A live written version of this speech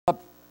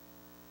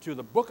to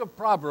the book of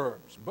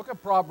Proverbs. Book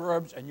of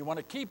Proverbs, and you want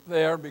to keep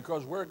there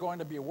because we're going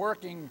to be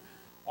working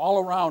all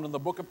around in the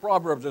book of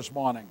Proverbs this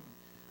morning.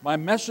 My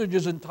message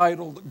is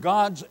entitled,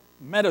 God's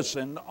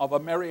Medicine of a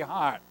Merry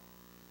Heart.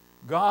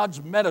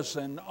 God's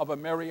Medicine of a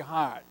Merry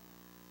Heart.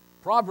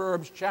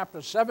 Proverbs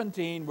chapter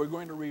 17, we're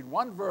going to read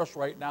one verse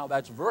right now.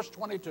 That's verse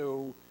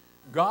 22,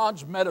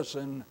 God's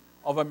Medicine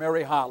of a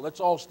Merry Heart. Let's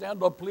all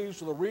stand up, please,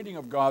 to the reading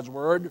of God's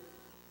Word.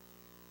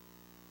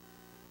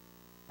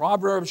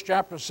 Proverbs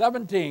chapter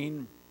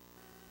 17,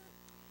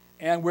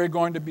 and we're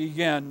going to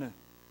begin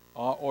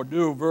or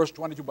do verse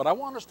 22. But I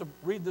want us to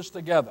read this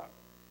together.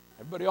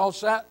 Everybody all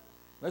set?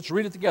 Let's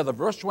read it together.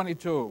 Verse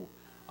 22.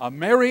 A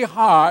merry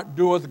heart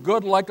doeth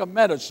good like a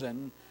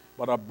medicine,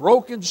 but a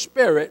broken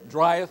spirit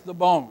drieth the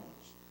bones.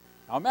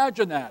 Now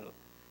imagine that.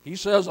 He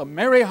says, a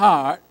merry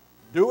heart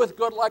doeth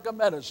good like a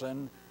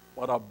medicine,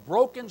 but a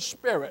broken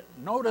spirit,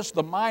 notice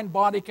the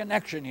mind-body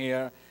connection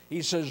here,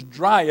 he says,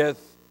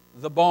 drieth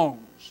the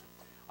bones.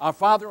 Our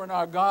Father and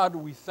our God,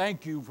 we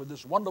thank you for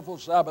this wonderful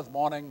Sabbath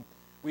morning.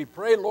 We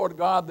pray, Lord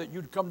God, that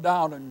you'd come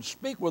down and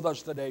speak with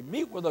us today,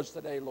 meet with us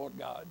today, Lord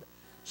God.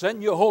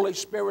 Send your Holy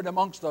Spirit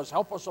amongst us.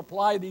 Help us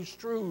apply these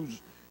truths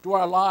to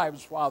our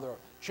lives, Father.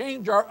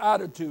 Change our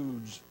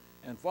attitudes.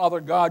 And, Father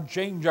God,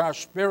 change our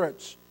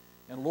spirits.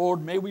 And,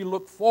 Lord, may we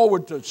look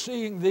forward to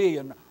seeing Thee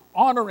and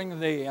honoring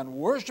Thee and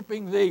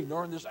worshiping Thee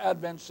during this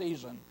Advent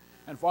season.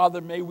 And,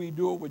 Father, may we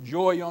do it with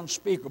joy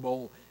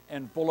unspeakable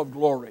and full of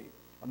glory.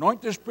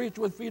 Anoint this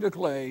preacher with feet of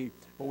clay,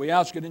 for we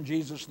ask it in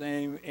Jesus'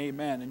 name,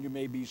 amen, and you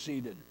may be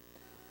seated.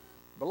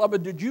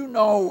 Beloved, did you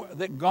know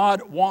that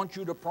God wants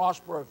you to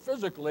prosper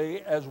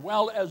physically as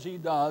well as He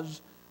does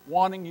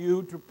wanting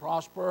you to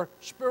prosper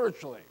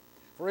spiritually?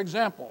 For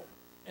example,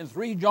 in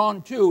 3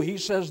 John 2, he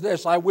says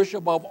this, I wish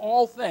above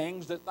all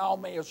things that thou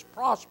mayest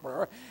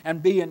prosper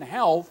and be in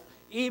health,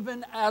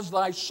 even as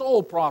thy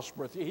soul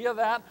prospereth. You hear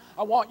that?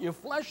 I want your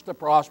flesh to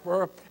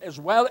prosper as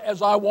well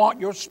as I want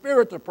your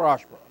spirit to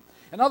prosper.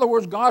 In other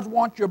words, God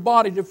wants your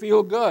body to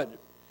feel good.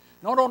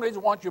 Not only does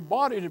He want your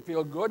body to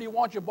feel good, He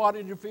wants your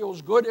body to feel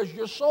as good as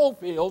your soul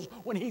feels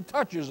when He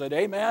touches it.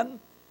 Amen?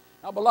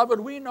 Now,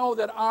 beloved, we know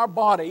that our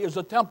body is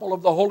a temple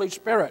of the Holy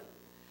Spirit.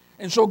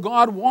 And so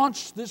God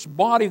wants this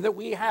body that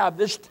we have,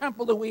 this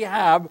temple that we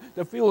have,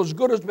 to feel as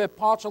good as it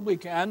possibly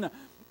can,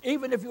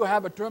 even if you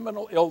have a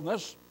terminal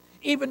illness,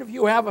 even if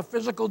you have a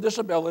physical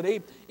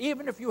disability,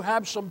 even if you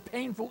have some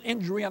painful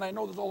injury, and I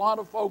know there's a lot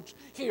of folks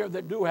here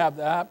that do have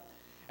that,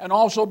 and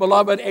also,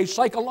 beloved, a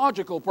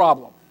psychological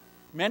problem.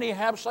 Many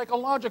have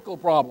psychological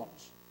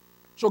problems.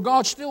 So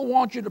God still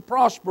wants you to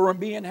prosper and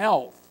be in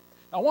health.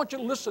 Now, I want you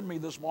to listen to me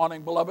this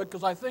morning, beloved,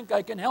 because I think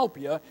I can help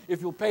you if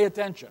you'll pay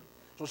attention.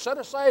 So set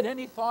aside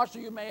any thoughts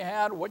that you may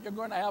have, what you're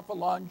going to have for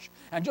lunch,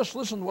 and just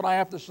listen to what I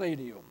have to say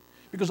to you.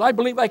 Because I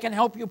believe I can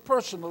help you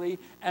personally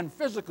and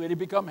physically to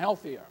become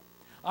healthier.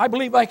 I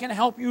believe I can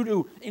help you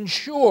to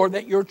ensure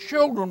that your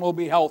children will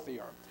be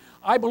healthier.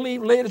 I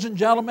believe, ladies and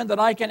gentlemen, that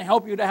I can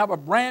help you to have a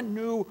brand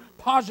new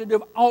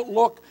positive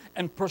outlook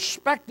and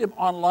perspective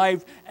on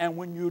life, and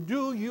when you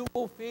do, you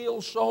will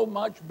feel so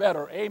much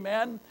better.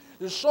 Amen?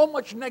 There's so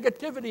much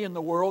negativity in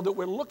the world that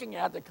we're looking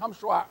at that comes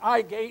through our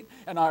eye gate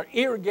and our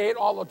ear gate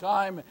all the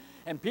time,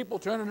 and people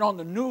turning on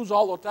the news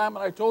all the time,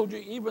 and I told you,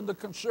 even the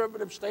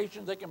conservative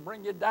stations, they can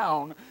bring you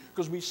down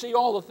because we see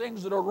all the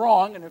things that are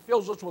wrong, and it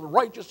fills us with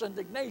righteous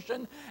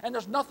indignation, and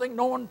there's nothing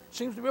no one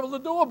seems to be able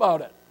to do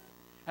about it.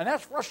 And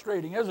that's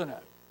frustrating, isn't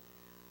it?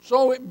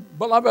 So,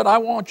 beloved, I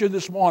want you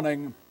this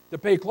morning to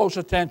pay close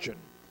attention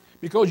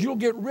because you'll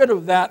get rid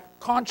of that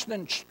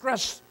constant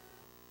stress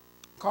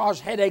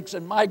caused headaches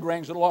and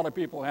migraines that a lot of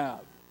people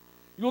have.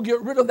 You'll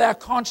get rid of that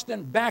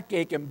constant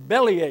backache and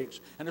belly aches,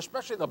 and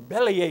especially the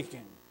belly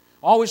aching.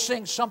 Always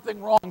saying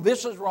something wrong,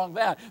 this is wrong,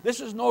 that.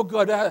 This is no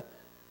good.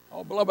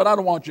 Oh, beloved, I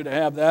don't want you to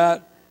have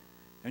that.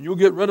 And you'll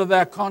get rid of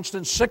that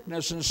constant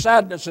sickness and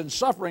sadness and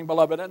suffering,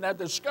 beloved, and that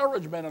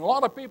discouragement. And a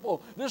lot of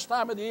people this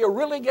time of the year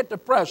really get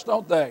depressed,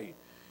 don't they?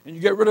 And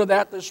you get rid of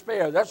that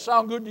despair. Does that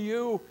sound good to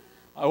you?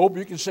 I hope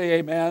you can say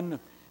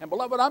amen. And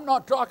beloved, I'm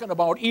not talking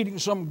about eating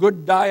some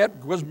good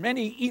diet, because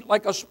many eat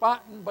like a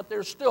Spartan, but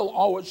they're still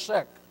always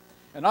sick.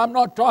 And I'm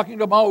not talking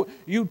about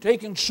you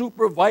taking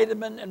super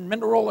vitamin and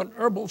mineral and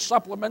herbal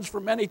supplements, for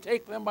many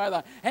take them by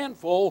the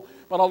handful,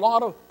 but a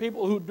lot of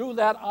people who do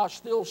that are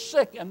still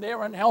sick and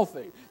they're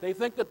unhealthy. They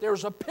think that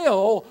there's a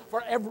pill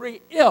for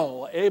every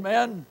ill.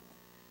 Amen?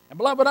 And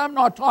beloved, I'm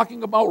not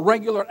talking about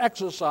regular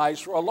exercise.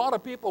 For a lot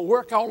of people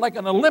work out like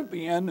an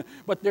Olympian,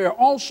 but they're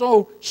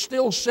also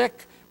still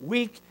sick,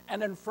 weak,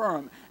 and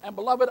infirm. And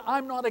beloved,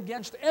 I'm not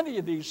against any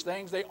of these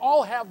things. They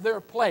all have their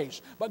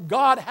place. But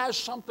God has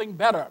something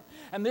better.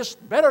 And this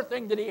better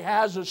thing that He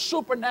has is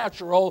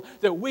supernatural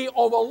that we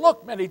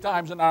overlook many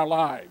times in our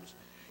lives.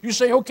 You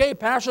say, okay,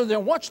 Pastor,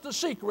 then what's the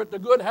secret to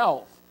good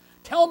health?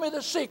 Tell me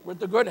the secret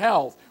to good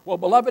health. Well,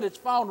 beloved, it's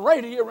found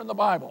right here in the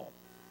Bible.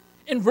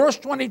 In verse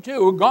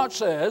 22, God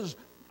says,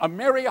 a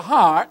merry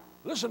heart,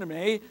 listen to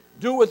me,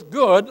 doeth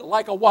good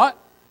like a what?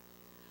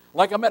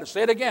 Like a medicine.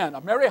 Say it again.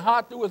 A merry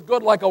heart doeth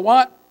good like a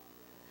what?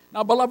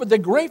 Now, beloved, the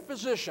great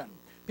physician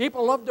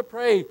People love to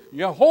pray,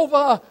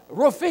 Jehovah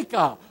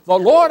Rafika, the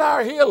Lord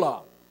our healer.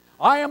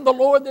 I am the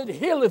Lord that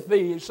healeth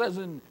thee, it says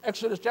in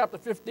Exodus chapter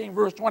 15,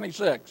 verse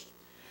 26.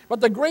 But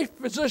the great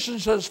physician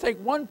says, take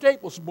 1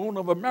 tablespoon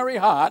of a merry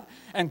heart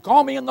and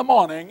call me in the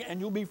morning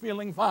and you'll be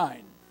feeling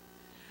fine.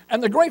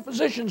 And the great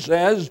physician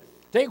says,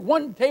 take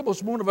 1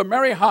 tablespoon of a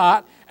merry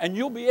heart and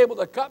you'll be able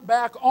to cut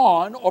back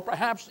on or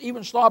perhaps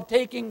even stop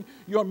taking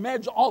your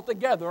meds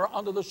altogether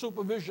under the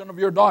supervision of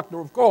your doctor,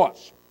 of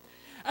course.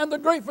 And the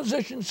great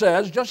physician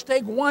says, just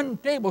take 1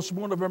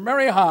 tablespoon of a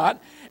merry heart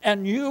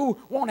and you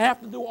won't have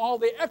to do all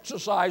the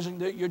exercising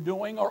that you're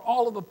doing or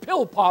all of the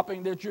pill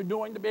popping that you're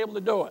doing to be able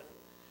to do it.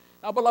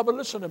 Now, beloved,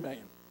 listen to me.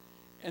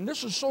 And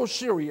this is so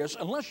serious,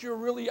 unless you're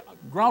really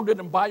grounded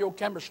in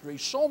biochemistry,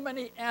 so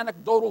many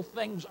anecdotal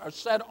things are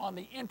said on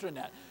the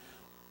internet.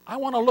 I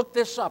want to look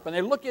this up, and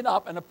they look it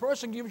up, and a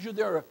person gives you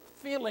their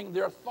feeling,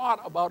 their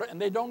thought about it,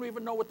 and they don't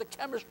even know what the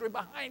chemistry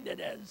behind it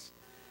is.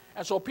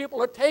 And so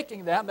people are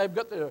taking that, and they've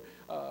got the,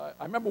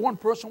 I remember one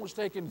person was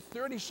taking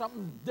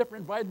 30-something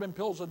different vitamin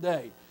pills a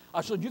day.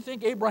 I said, do you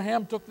think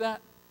Abraham took that?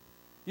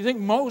 You think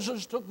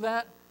Moses took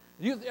that?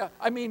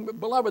 I mean,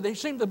 beloved, they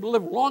seem to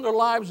live longer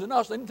lives than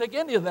us. They didn't take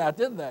any of that,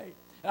 did they?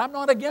 And I'm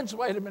not against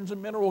vitamins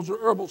and minerals or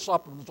herbal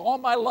supplements. All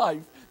my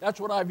life, that's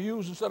what I've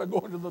used instead of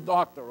going to the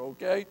doctor,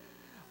 okay?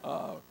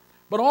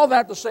 But all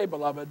that to say,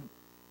 beloved,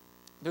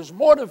 there's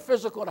more to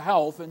physical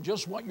health than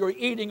just what you're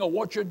eating or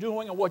what you're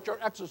doing or what you're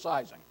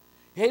exercising.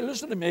 Hey,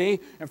 listen to me.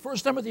 In 1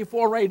 Timothy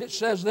 4:8, it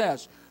says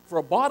this,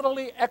 for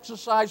bodily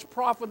exercise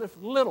profiteth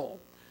little,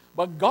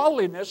 but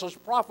godliness is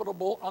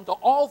profitable unto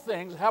all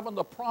things, having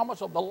the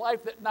promise of the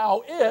life that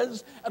now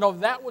is and of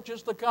that which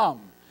is to come.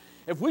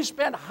 If we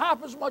spend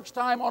half as much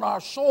time on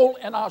our soul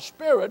and our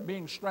spirit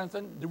being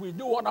strengthened than we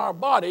do on our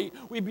body,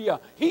 we'd be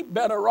a heap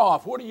better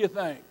off. What do you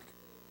think?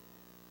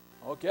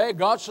 Okay,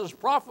 God says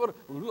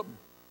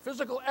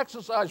physical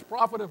exercise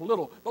profiteth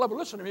little. Beloved,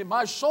 listen to me.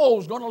 My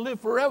soul's going to live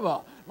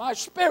forever. My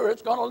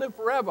spirit's going to live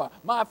forever.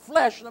 My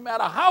flesh, no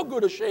matter how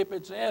good a shape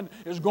it's in,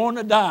 is going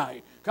to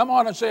die. Come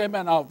on and say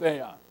amen out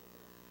there.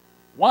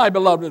 Why,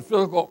 beloved,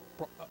 physical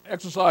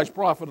exercise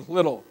profiteth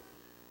little?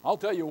 I'll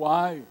tell you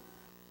why.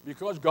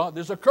 Because God,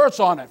 there's a curse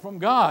on it from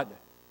God.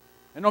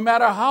 And no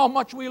matter how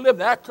much we live,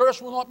 that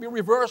curse will not be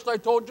reversed, I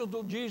told you,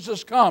 till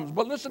Jesus comes.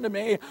 But listen to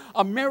me,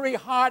 a merry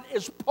heart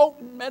is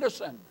potent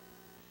medicine.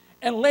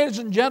 And ladies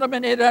and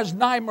gentlemen, it has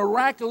nigh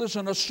miraculous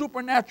and a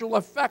supernatural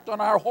effect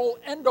on our whole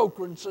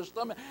endocrine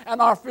system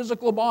and our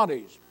physical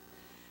bodies.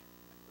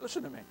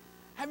 Listen to me.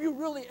 Have you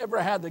really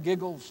ever had the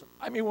giggles?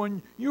 I mean,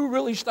 when you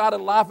really started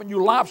laughing,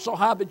 you laughed so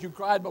hard that you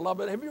cried,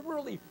 beloved. Have you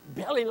really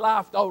belly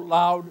laughed out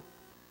loud?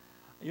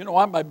 You know,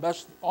 I'm my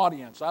best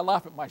audience. I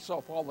laugh at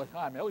myself all the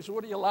time. Ellie said,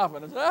 what are you laughing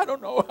at? I said, I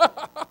don't know.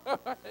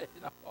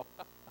 You know.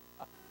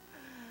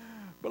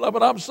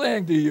 Beloved, I'm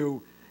saying to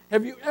you,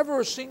 have you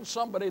ever seen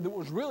somebody that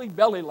was really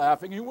belly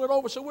laughing? You went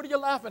over and said, what are you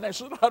laughing at? I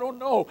said, I don't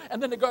know.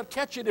 And then it got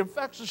catchy and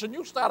infectious, and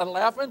you started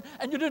laughing,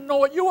 and you didn't know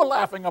what you were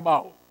laughing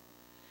about.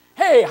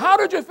 Hey, how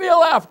did you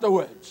feel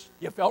afterwards?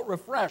 You felt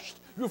refreshed.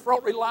 You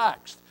felt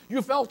relaxed.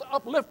 You felt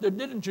uplifted,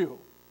 didn't you?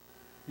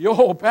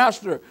 Yo,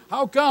 Pastor,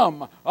 how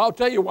come? I'll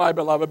tell you why,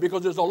 beloved,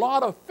 because there's a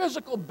lot of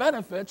physical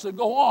benefits that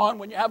go on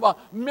when you have a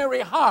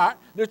merry heart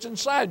that's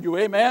inside you,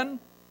 amen?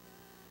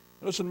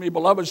 Listen to me,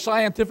 beloved,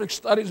 scientific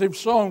studies have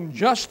shown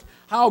just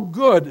how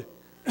good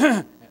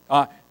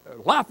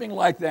laughing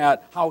like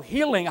that, how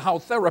healing, how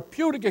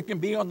therapeutic it can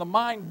be on the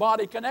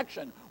mind-body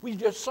connection. We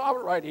just saw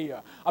it right here.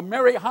 A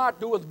merry heart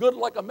doeth good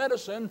like a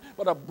medicine,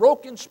 but a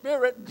broken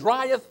spirit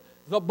drieth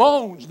the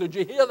bones. Did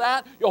you hear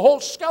that? Your whole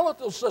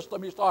skeletal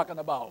system he's talking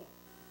about.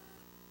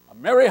 A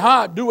merry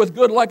heart doeth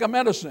good like a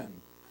medicine.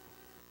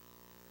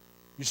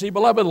 You see,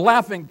 beloved,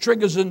 laughing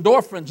triggers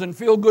endorphins and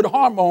feel-good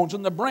hormones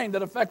in the brain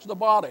that affects the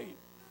body.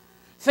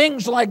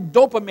 Things like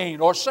dopamine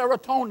or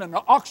serotonin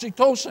or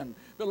oxytocin,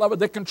 beloved,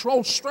 that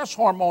control stress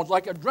hormones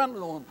like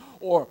adrenaline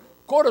or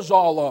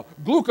cortisol or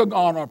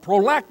glucagon or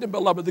prolactin,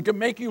 beloved, that can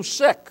make you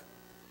sick.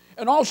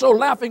 And also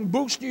laughing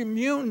boosts your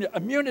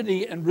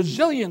immunity and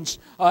resilience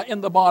in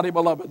the body,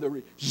 beloved, the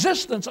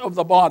resistance of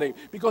the body,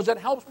 because it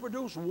helps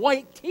produce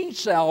white T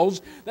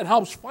cells that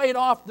helps fight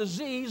off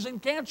disease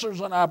and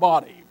cancers in our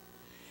body.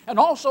 And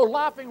also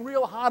laughing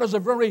real hard is a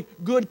very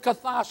good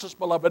catharsis,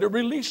 beloved. It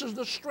releases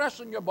the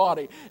stress in your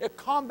body. It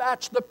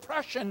combats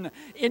depression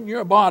in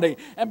your body.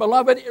 And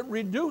beloved, it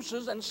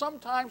reduces and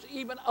sometimes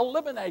even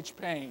eliminates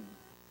pain.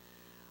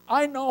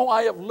 I know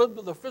I have lived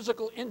with a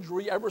physical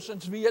injury ever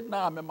since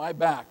Vietnam in my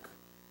back.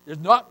 There's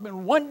not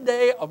been one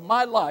day of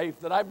my life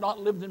that I've not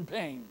lived in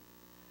pain.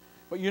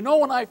 But you know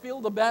when I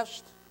feel the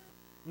best?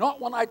 Not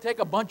when I take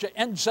a bunch of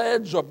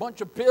NSAIDs or a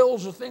bunch of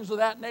pills or things of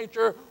that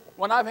nature.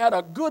 When I've had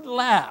a good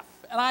laugh,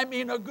 and I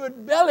mean a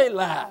good belly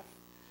laugh,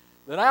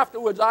 then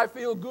afterwards I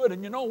feel good.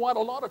 And you know what?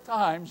 A lot of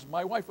times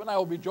my wife and I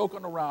will be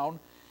joking around,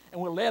 and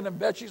we'll land in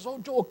bed. She says, oh,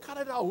 Joel, cut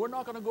it out. We're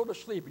not going to go to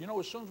sleep. You know,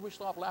 as soon as we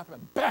stop laughing,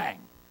 bang,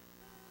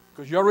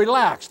 because you're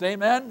relaxed,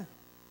 amen?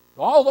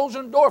 All those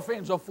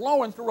endorphins are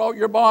flowing throughout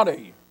your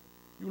body.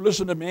 You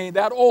listen to me,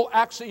 that old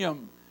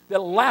axiom that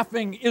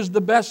laughing is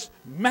the best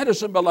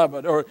medicine,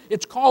 beloved, or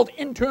it's called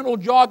internal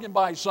jogging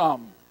by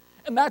some.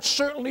 And that's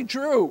certainly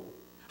true.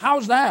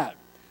 How's that?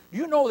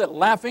 You know that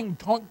laughing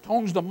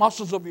tones the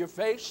muscles of your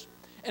face,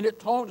 and it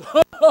tones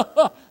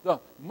the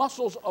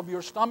muscles of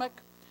your stomach,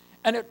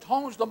 and it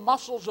tones the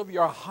muscles of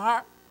your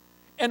heart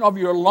and of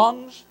your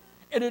lungs,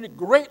 and it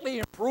greatly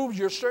improves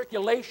your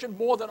circulation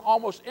more than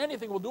almost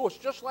anything will do. It's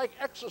just like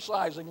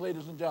exercising,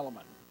 ladies and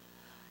gentlemen.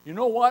 You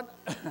know what?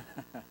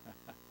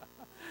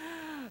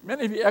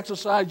 Many of you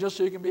exercise just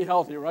so you can be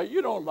healthy, right?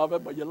 You don't love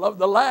it, but you love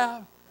to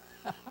laugh.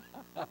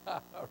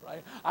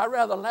 Right? I'd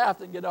rather laugh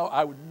than get out.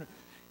 I would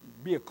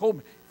be a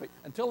cold.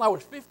 Until I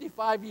was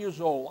 55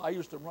 years old, I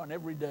used to run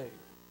every day.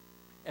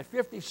 At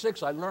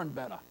 56, I learned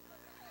better.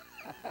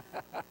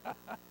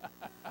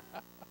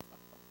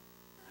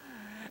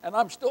 And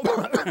I'm still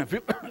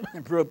pretty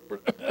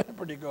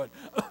good.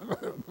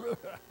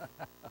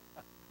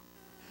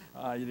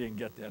 You didn't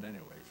get that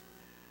anyways.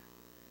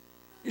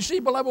 You see,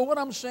 beloved, what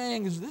I'm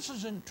saying is this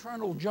is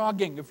internal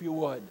jogging, if you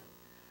would.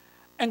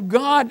 And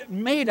God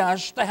made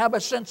us to have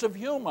a sense of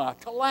humor,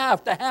 to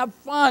laugh, to have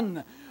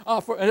fun,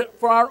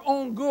 for our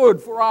own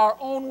good, for our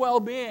own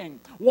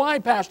well-being. Why,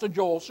 Pastor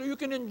Joel? So you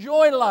can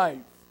enjoy life.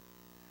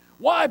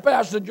 Why,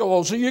 Pastor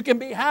Joel? So you can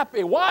be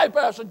happy. Why,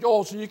 Pastor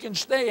Joel? So you can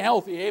stay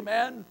healthy.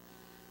 Amen?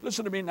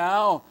 Listen to me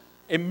now.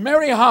 A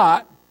merry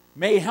heart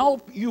may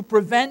help you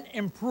prevent,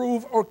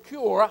 improve, or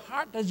cure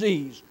heart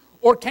disease,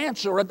 or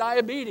cancer, or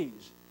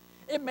diabetes.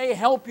 It may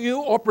help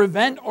you or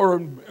prevent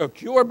or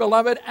cure,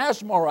 beloved,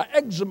 asthma, or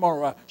eczema,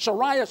 or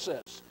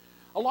psoriasis.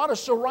 A lot of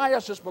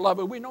psoriasis,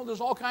 beloved, we know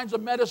there's all kinds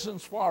of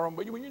medicines for them,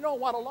 but you know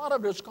what? A lot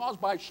of it is caused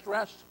by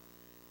stress.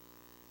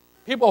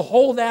 People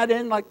hold that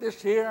in like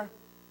this here,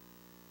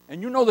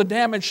 and you know the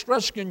damage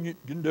stress can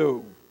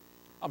do.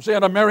 I'm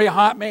saying a merry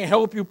heart may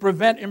help you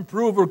prevent,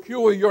 improve, or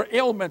cure your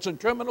ailments and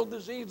terminal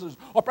diseases,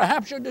 or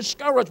perhaps your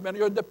discouragement or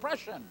your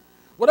depression.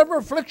 Whatever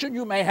affliction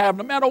you may have,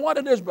 no matter what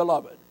it is,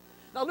 beloved.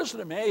 Now listen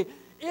to me,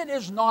 it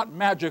is not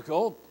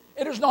magical.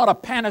 It is not a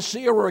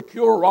panacea or a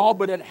cure-all,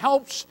 but it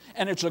helps,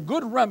 and it's a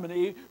good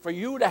remedy for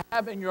you to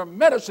have in your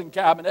medicine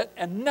cabinet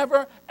and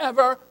never,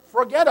 ever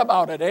forget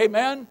about it.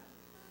 Amen?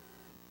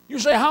 You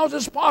say, how is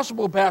this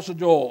possible, Pastor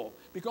Joel?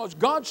 Because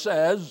God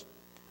says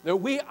that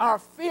we are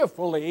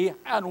fearfully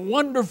and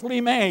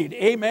wonderfully made.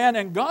 Amen?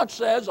 And God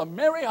says, a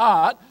merry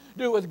heart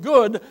doeth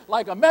good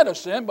like a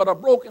medicine, but a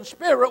broken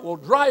spirit will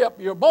dry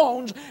up your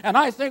bones. And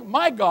I think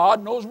my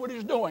God knows what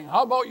he's doing.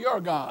 How about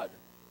your God?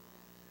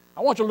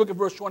 I want you to look at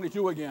verse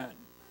 22 again.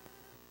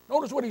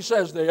 Notice what he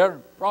says there,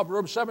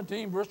 Proverbs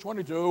 17, verse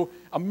 22.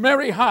 A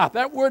merry heart,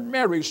 that word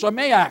merry,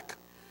 sameach,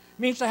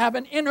 means to have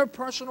an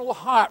interpersonal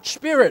heart,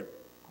 spirit,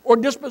 or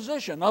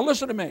disposition. Now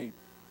listen to me.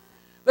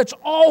 That's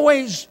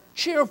always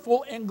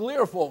cheerful and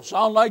gleeful.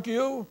 Sound like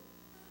you?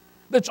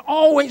 That's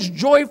always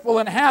joyful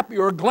and happy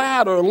or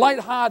glad or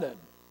lighthearted.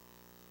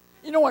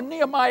 You know, in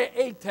Nehemiah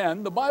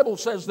 8:10, the Bible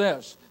says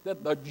this,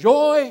 that the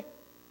joy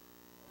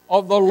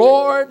of the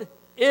Lord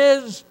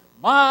is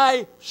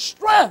my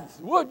strength.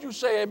 Would you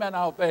say amen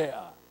out there?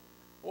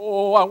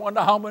 Oh, I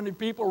wonder how many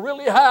people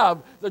really have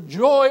the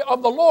joy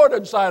of the Lord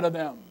inside of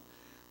them.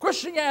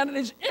 Christianity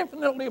is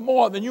infinitely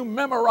more than you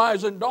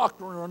memorizing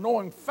doctrine or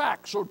knowing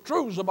facts or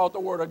truths about the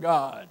Word of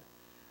God.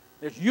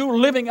 It's you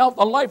living out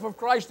the life of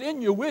Christ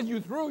in you, with you,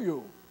 through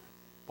you.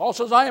 Paul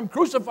says, I am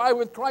crucified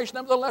with Christ,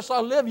 nevertheless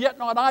I live, yet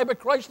not I, but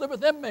Christ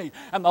liveth in me.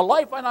 And the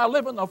life I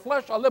live in the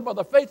flesh, I live by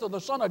the faith of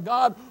the Son of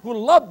God, who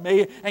loved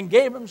me and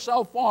gave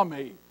himself for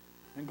me.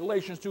 In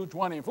Galatians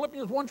 2:20. In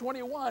Philippians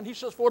 1:21, he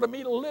says, for to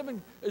me to live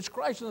is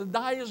Christ and to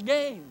die is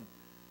gain.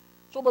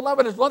 So,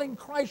 beloved, it's letting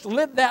Christ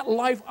live that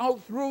life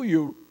out through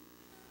you.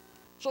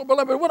 So,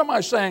 beloved, what am I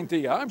saying to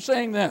you? I'm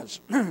saying this,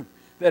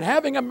 that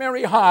having a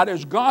merry heart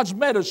is God's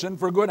medicine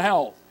for good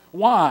health.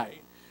 Why?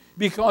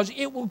 Because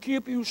it will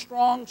keep you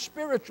strong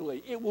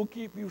spiritually. It will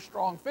keep you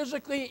strong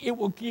physically. It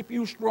will keep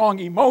you strong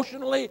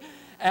emotionally.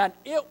 And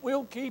it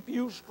will keep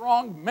you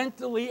strong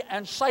mentally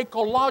and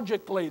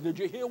psychologically. Did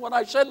you hear what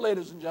I said,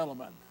 ladies and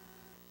gentlemen?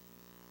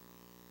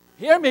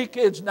 Hear me,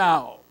 kids,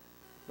 now.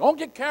 Don't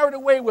get carried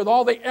away with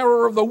all the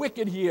error of the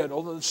wicked here,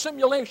 or the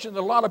simulation that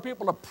a lot of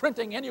people are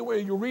printing anywhere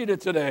you read it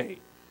today.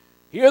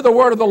 Hear the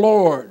word of the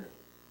Lord.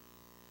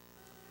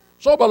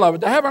 So,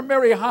 beloved, to have a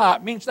merry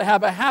heart means to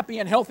have a happy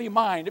and healthy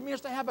mind. It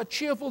means to have a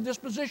cheerful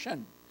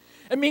disposition.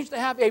 It means to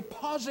have a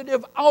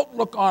positive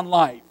outlook on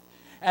life.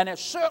 And it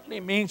certainly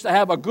means to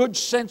have a good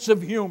sense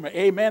of humor,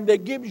 amen,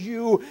 that gives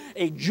you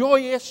a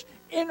joyous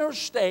inner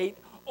state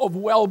of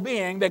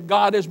well-being that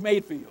God has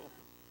made for you.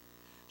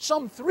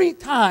 Some 3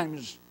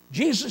 times,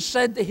 Jesus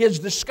said to his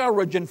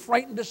discouraged and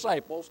frightened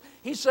disciples,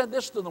 he said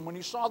this to them when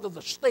he saw the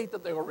state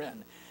that they were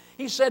in.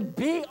 He said,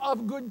 be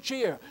of good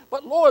cheer.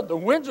 But Lord, the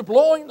winds are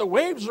blowing, the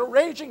waves are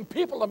raging,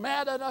 people are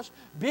mad at us.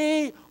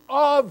 Be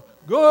of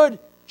good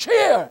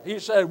cheer, he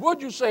said.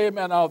 Would you say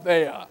amen out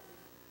there?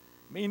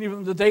 Mean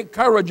even to take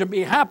courage and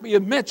be happy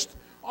amidst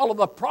all of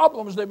the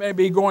problems they may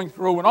be going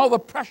through and all the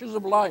pressures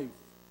of life.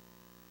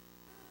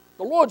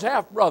 The Lord's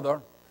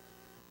half-brother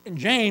in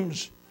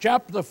James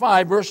chapter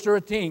 5, verse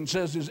 13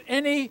 says, is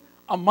any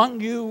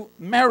among you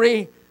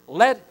merry?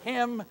 Let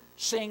him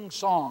sing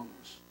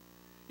songs.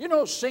 You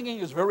know, singing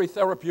is very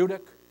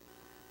therapeutic.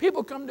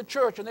 People come to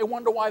church and they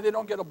wonder why they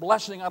don't get a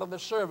blessing out of the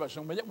service.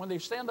 And when they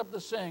stand up to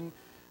sing,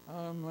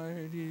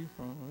 Almighty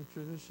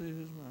fortress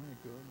is my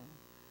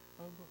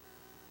God.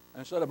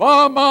 Instead of,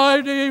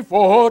 Almighty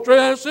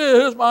fortress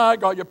is my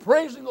God. You're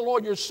praising the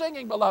Lord, you're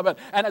singing, beloved,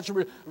 and it's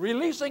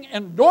releasing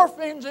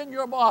endorphins in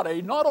your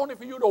body, not only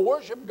for you to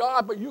worship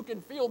God, but you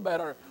can feel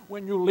better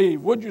when you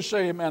leave. Would you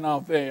say amen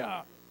out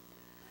there?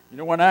 You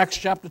know, in Acts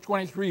chapter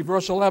 23,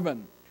 verse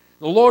 11,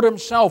 the Lord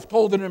himself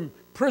told an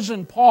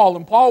imprisoned Paul,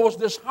 and Paul was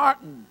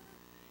disheartened.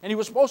 And he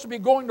was supposed to be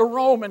going to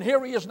Rome, and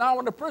here he is now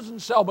in a prison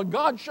cell. But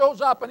God shows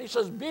up and he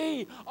says,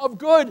 be of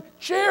good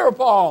cheer,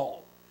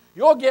 Paul.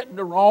 You're getting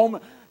to Rome.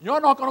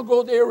 You're not going to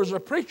go there as a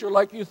preacher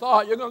like you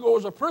thought. You're going to go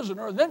as a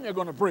prisoner, and then you're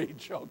going to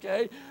preach,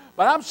 okay?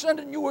 But I'm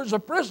sending you as a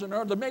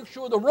prisoner to make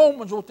sure the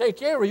Romans will take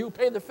care of you,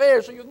 pay the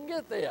fare so you can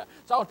get there.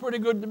 Sounds pretty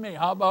good to me.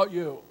 How about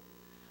you?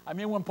 I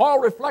mean, when Paul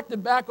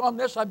reflected back on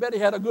this, I bet he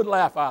had a good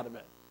laugh out of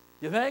it.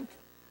 You think?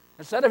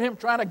 Instead of him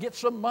trying to get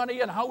some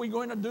money and how are we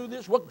going to do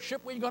this, what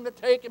ship are we going to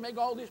take and make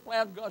all these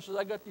plans, God says,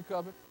 I got you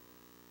covered.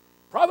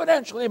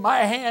 Providentially, my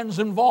hand's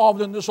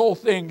involved in this whole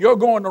thing. You're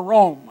going to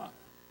Rome.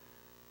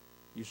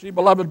 You see,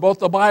 beloved, both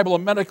the Bible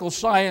and medical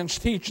science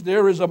teach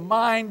there is a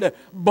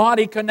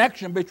mind-body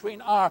connection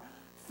between our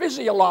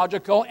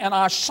physiological and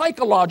our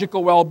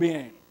psychological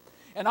well-being.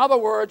 In other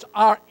words,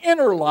 our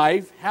inner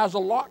life has a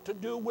lot to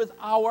do with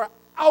our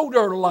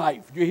outer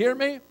life. Do you hear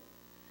me?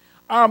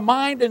 Our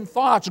mind and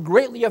thoughts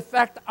greatly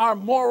affect our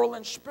moral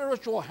and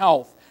spiritual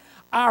health,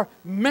 our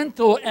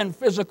mental and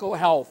physical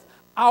health,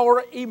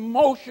 our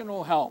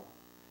emotional health.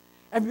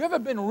 Have you ever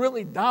been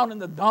really down in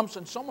the dumps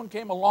and someone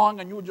came along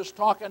and you were just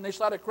talking and they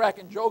started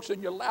cracking jokes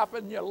and you're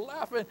laughing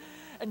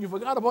and you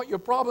forgot about your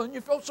problem and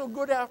you felt so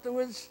good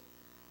afterwards?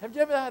 Have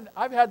you ever had,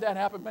 I've had that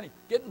happen many.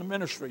 Get in the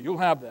ministry, you'll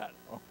have that.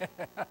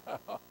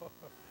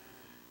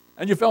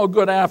 And you felt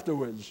good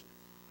afterwards.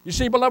 You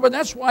see, beloved,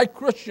 that's why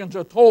Christians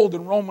are told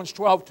in Romans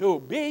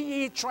 12:2, be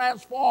ye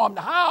transformed.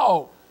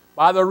 How?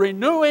 By the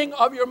renewing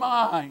of your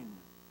mind.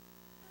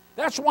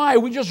 That's why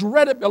we just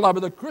read it,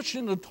 beloved. The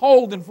Christians are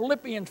told in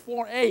Philippians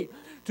 4:8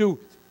 to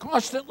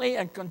constantly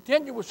and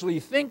continuously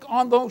think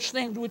on those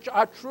things which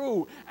are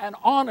true and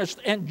honest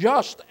and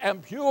just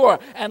and pure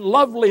and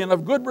lovely and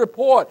of good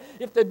report.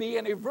 If there be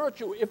any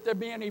virtue, if there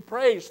be any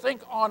praise,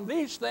 think on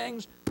these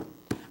things,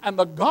 and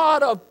the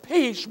God of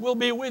peace will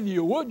be with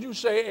you. Would you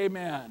say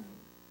amen?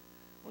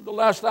 When's the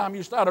last time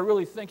you started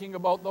really thinking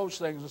about those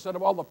things instead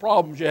of all the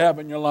problems you have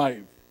in your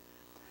life?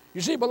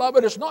 You see,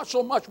 beloved, it's not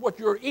so much what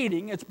you're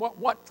eating, it's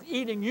what's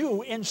eating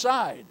you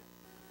inside.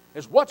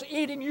 It's what's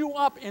eating you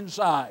up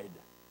inside.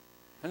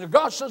 And if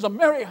God says a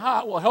merry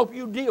heart will help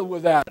you deal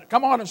with that.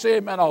 Come on and say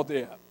amen out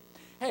there.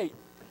 Hey,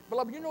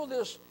 beloved, you know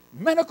this?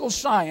 Medical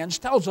science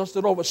tells us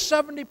that over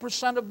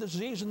 70% of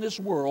disease in this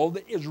world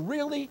is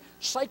really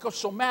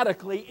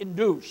psychosomatically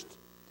induced,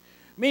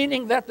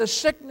 meaning that the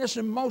sickness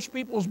in most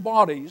people's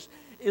bodies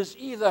is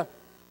either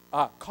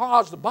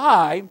caused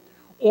by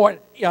or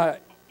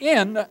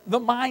in the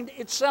mind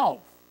itself.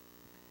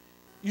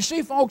 You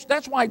see, folks,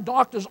 that's why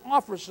doctors'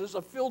 offices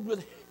are filled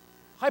with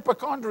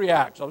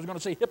hypochondriacs. I was going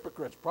to say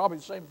hypocrites, probably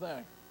the same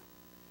thing.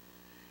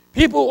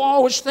 People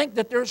always think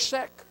that they're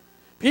sick.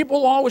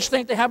 People always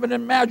think they have an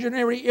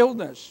imaginary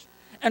illness.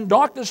 And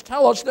doctors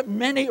tell us that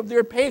many of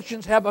their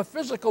patients have a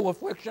physical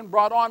affliction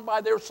brought on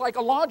by their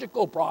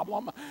psychological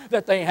problem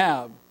that they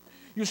have.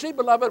 You see,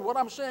 beloved, what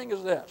I'm saying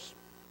is this,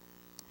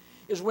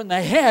 is when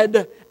the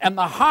head and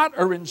the heart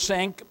are in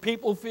sync,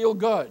 people feel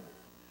good.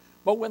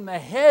 But when the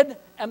head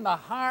and the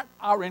heart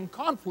are in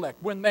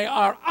conflict, when they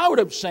are out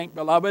of sync,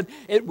 beloved,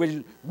 it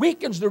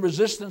weakens the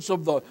resistance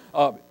of the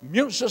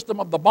immune system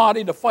of the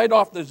body to fight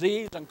off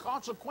disease, and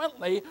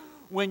consequently,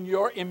 when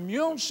your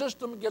immune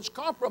system gets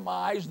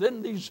compromised,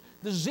 then these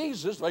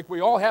diseases, like we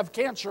all have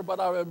cancer, but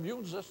our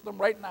immune system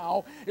right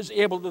now is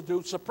able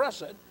to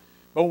suppress it.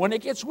 But when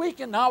it gets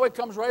weakened, now it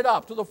comes right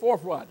up to the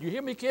forefront. You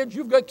hear me, kids?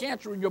 You've got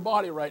cancer in your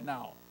body right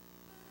now.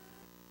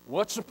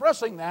 What's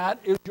suppressing that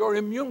is your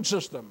immune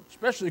system,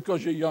 especially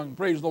because you're young.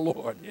 Praise the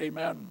Lord.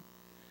 Amen.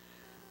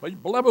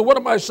 But, beloved, what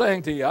am I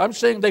saying to you? I'm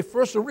saying they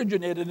first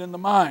originated in the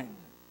mind.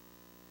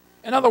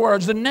 In other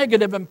words, the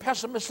negative and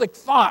pessimistic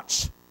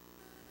thoughts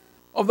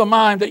of the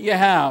mind that you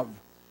have.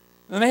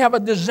 And they have a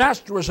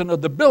disastrous and a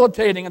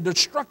debilitating and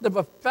destructive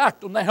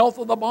effect on the health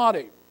of the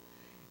body.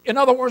 In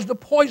other words, the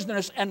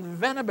poisonous and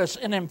venomous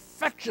and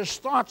infectious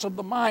thoughts of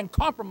the mind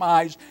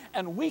compromise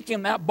and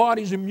weaken that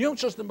body's immune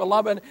system,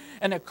 beloved,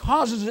 and it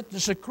causes it to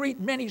secrete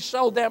many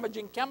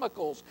cell-damaging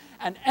chemicals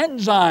and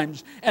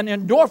enzymes and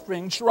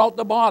endorphins throughout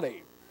the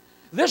body.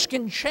 This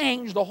can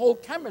change the whole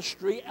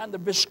chemistry and the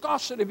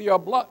viscosity of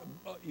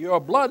your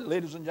blood,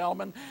 ladies and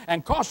gentlemen,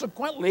 and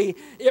consequently,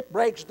 it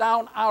breaks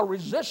down our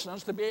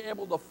resistance to be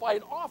able to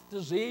fight off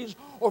disease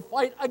or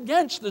fight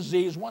against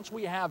disease once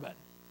we have it.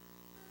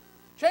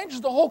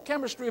 Changes the whole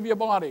chemistry of your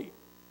body.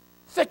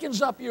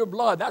 thickens up your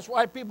blood. That's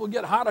why people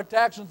get heart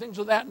attacks and things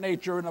of that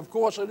nature. And of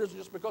course, it is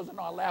just because they're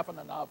not laughing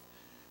enough.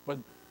 But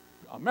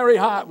a merry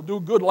heart will do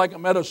good like a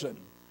medicine.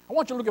 I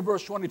want you to look at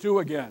verse 22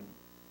 again.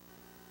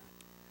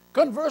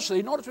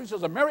 Conversely, notice what he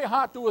says, a merry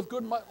heart doeth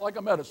good like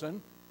a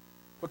medicine.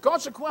 But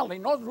consequently,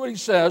 notice what he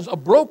says, a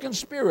broken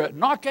spirit,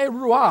 nake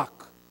ruach,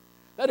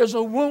 that is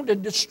a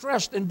wounded,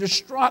 distressed, and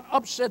distraught,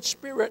 upset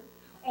spirit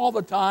all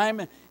the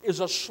time, is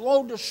a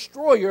slow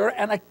destroyer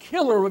and a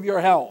killer of your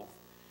health.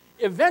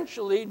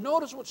 Eventually,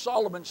 notice what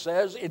Solomon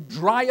says, it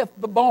drieth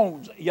the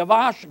bones,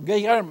 yavash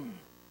gehem.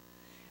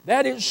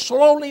 That is,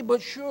 slowly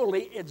but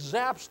surely, it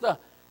zaps the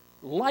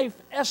life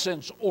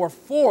essence or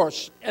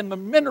force and the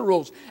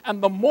minerals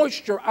and the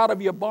moisture out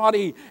of your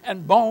body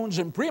and bones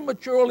and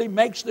prematurely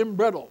makes them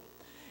brittle.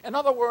 In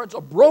other words,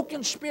 a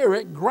broken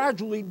spirit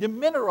gradually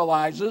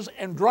demineralizes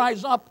and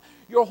dries up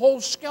your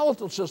whole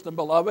skeletal system,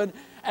 beloved,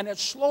 and it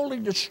slowly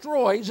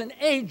destroys and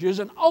ages,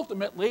 and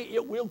ultimately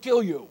it will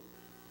kill you.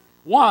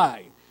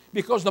 Why?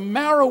 Because the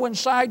marrow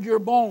inside your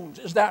bones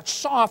is that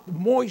soft,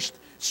 moist,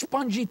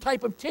 spongy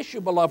type of tissue,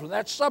 beloved,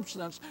 that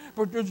substance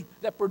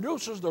that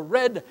produces the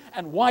red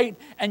and white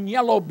and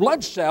yellow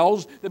blood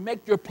cells that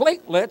make your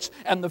platelets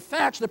and the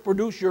fats that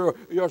produce your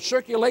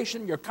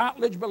circulation, your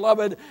cartilage,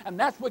 beloved, and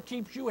that's what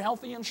keeps you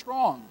healthy and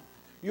strong.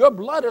 Your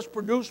blood is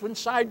produced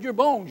inside your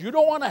bones. You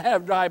don't want to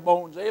have dry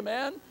bones,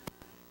 amen?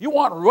 You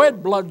want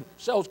red blood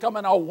cells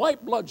coming out,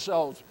 white blood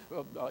cells,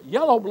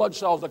 yellow blood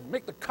cells that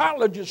make the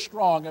cartilages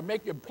strong and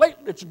make your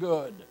platelets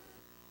good.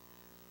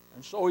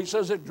 And so he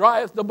says, it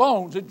drieth the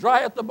bones, it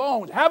drieth the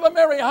bones. Have a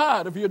merry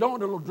heart. If you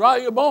don't, it'll dry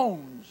your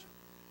bones,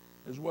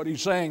 is what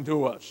he's saying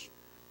to us.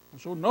 And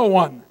so no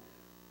one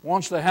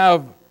wants to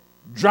have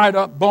dried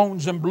up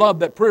bones and blood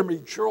that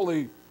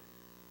prematurely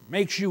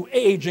makes you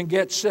age and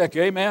get sick,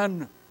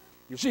 amen?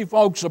 You see,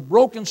 folks, a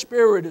broken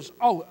spirit is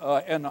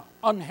an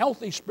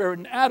unhealthy spirit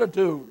and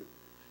attitude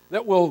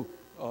that will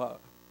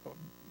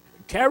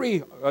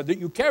that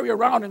you carry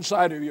around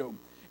inside of you.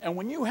 And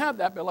when you have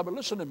that, beloved,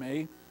 listen to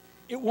me,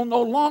 it will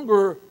no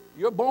longer,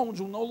 your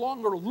bones will no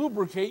longer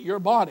lubricate your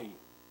body.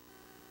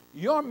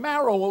 Your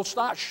marrow will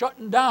start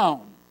shutting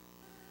down.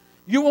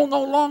 You will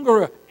no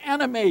longer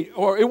animate,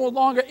 or it will no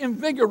longer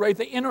invigorate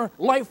the inner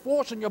life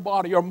force in your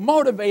body, or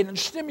motivate and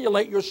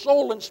stimulate your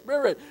soul and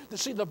spirit to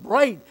see the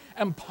bright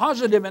and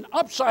positive and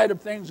upside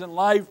of things in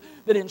life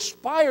that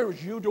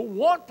inspires you to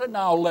want to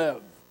now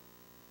live.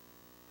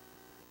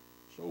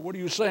 So what are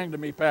you saying to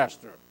me,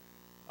 Pastor?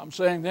 I'm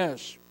saying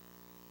this,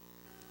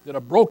 that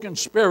a broken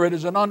spirit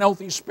is an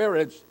unhealthy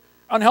spirit,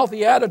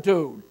 unhealthy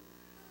attitude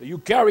that you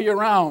carry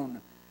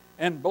around.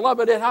 And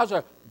beloved, it has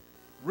a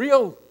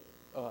real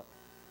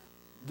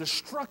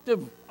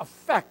destructive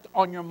effect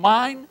on your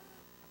mind,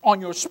 on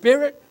your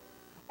spirit,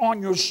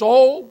 on your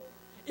soul.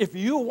 If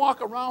you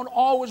walk around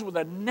always with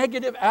a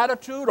negative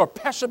attitude or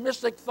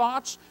pessimistic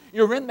thoughts,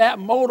 you're in that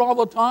mode all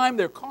the time.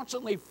 They're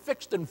constantly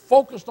fixed and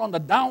focused on the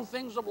down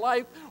things of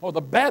life or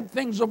the bad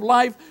things of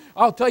life.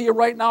 I'll tell you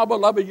right now,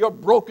 beloved, you're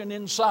broken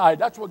inside.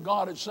 That's what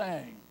God is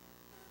saying.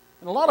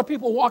 And a lot of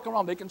people walk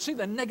around, they can see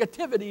the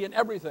negativity in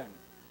everything.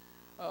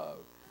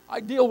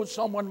 I deal with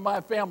someone in my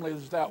family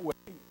that's that way.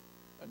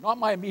 Not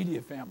my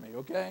immediate family,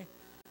 okay?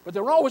 But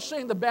they're always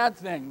saying the bad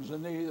things.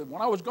 And when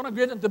I was going to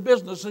get into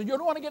business, they said, you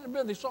don't want to get into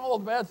business, they saw all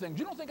the bad things.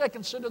 You don't think I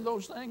considered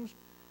those things?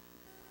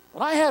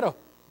 But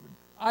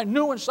I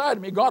knew inside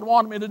of me God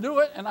wanted me to do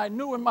it, and I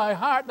knew in my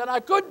heart that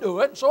I could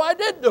do it, so I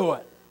did do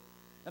it.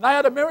 And I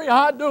had a merry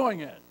heart doing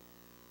it.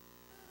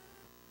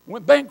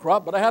 Went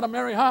bankrupt, but I had a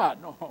merry heart.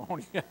 No.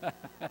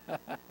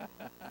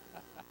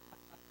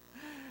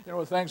 You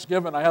know,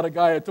 Thanksgiving, I had a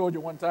guy I told you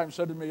one time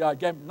said to me, I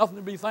gave nothing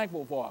to be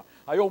thankful for.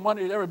 I owe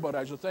money to everybody.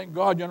 I said, thank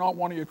God you're not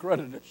one of your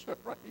creditors.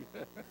 Right?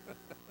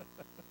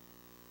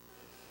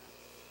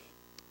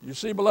 You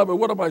see, beloved,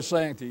 what am I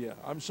saying to you?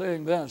 I'm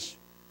saying this,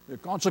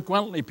 that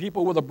consequently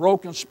people with a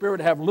broken spirit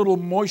have little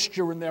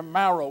moisture in their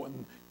marrow,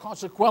 and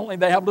consequently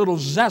they have little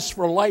zest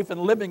for life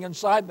and living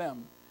inside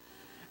them.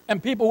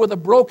 And people with a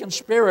broken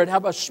spirit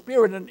have a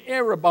spirit and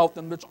air about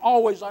them that's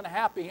always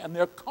unhappy, and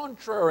they're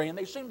contrary, and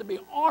they seem to be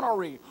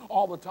ornery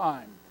all the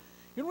time.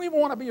 You don't even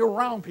want to be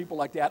around people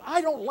like that. I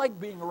don't like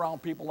being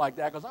around people like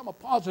that because I'm a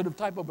positive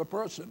type of a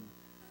person.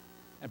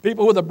 And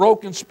people with a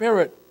broken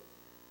spirit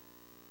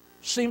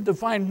seem to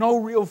find no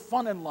real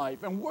fun in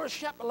life. And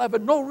worse yet,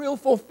 beloved, no real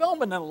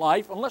fulfillment in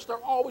life unless they're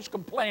always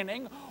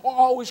complaining or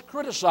always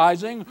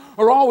criticizing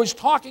or always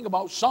talking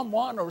about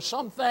someone or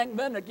something.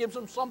 Then it gives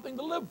them something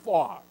to live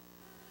for.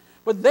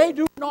 But they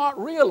do not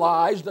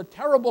realize the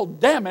terrible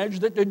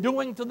damage that they're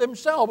doing to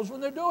themselves when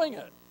they're doing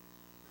it.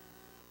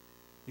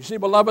 You see,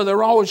 beloved,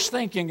 they're always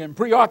thinking and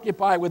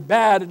preoccupied with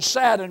bad and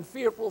sad and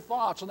fearful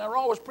thoughts, and they're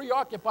always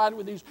preoccupied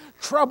with these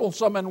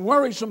troublesome and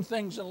worrisome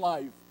things in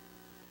life.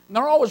 And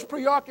they're always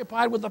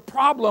preoccupied with the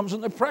problems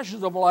and the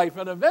pressures of life,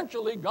 and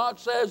eventually God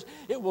says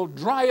it will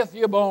drieth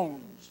your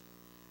bones.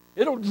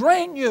 It'll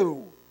drain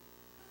you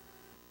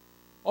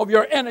of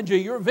your energy,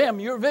 your vim,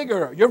 your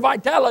vigor, your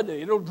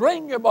vitality. It'll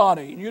drain your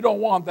body, and you don't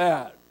want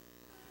that.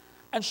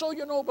 And so,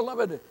 you know,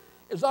 beloved,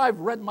 as I've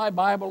read my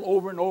Bible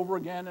over and over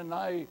again, and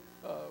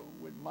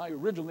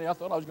originally I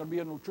thought I was going to be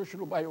a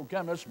nutritional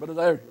biochemist, but as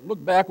I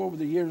look back over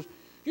the years,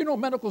 you know,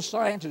 medical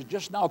science is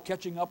just now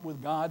catching up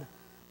with God.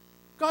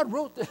 God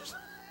wrote this,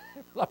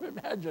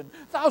 imagine,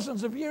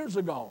 thousands of years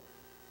ago.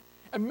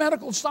 And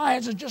medical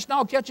science is just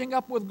now catching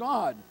up with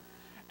God.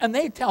 And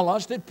they tell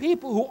us that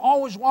people who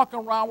always walk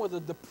around with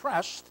a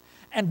depressed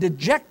and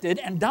dejected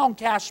and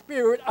downcast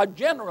spirit are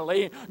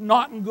generally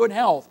not in good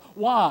health.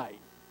 Why?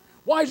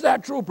 Why is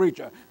that true,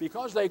 preacher?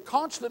 Because they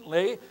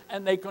constantly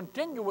and they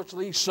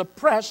continuously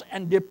suppress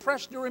and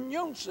depress their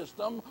immune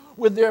system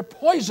with their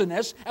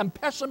poisonous and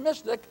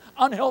pessimistic,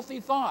 unhealthy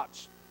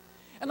thoughts.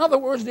 In other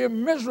words, their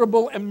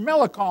miserable and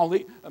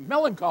melancholy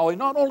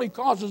not only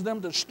causes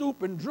them to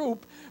stoop and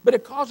droop, but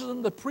it causes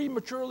them to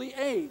prematurely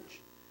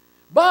age.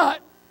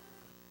 But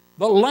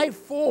the life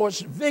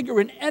force, vigor,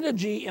 and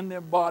energy in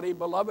their body,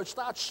 beloved,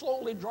 starts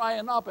slowly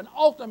drying up, and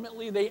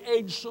ultimately they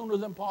age sooner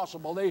than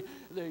possible.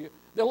 They're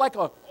like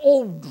an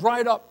old,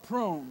 dried-up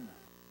prune.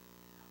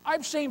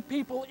 I've seen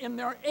people in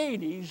their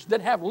 80s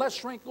that have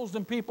less wrinkles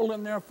than people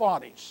in their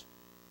 40s.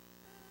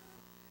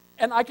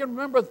 And I can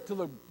remember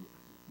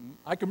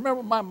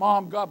my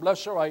mom, God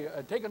bless her, I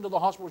had taken her to the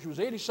hospital. She was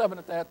 87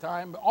 at that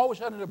time, always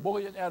had an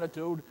ebullient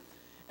attitude.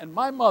 And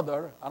my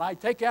mother, and I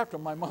take after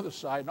my mother's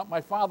side, not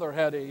my father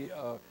had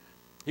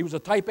he was a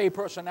type A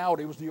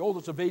personality. He was the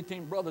oldest of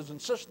 18 brothers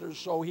and sisters,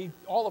 so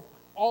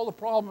all the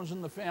problems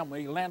in the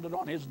family landed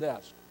on his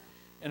desk.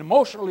 And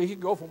emotionally,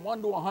 he'd go from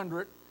 1 to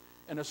 100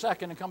 in a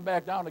second and come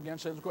back down again and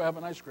say, let's go have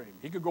an ice cream.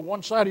 He could go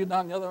one side of you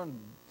down the other and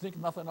think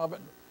nothing of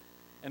it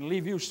and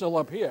leave you still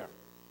up here.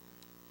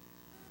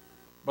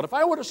 But if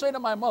I were to say to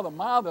my mother,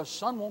 Ma, the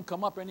sun won't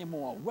come up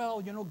anymore. Well,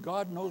 you know,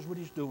 God knows what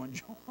he's doing,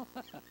 Joel.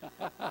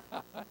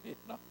 You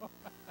know?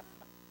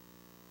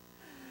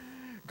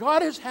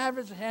 God has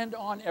his hand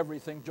on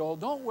everything, Joel.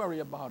 Don't worry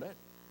about it.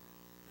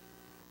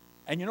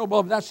 And you know,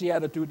 Bob, that's the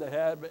attitude they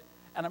had.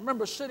 And I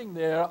remember sitting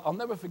there, I'll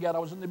never forget, I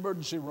was in the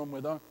emergency room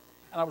with her,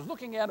 and I was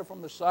looking at her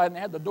from the side, and they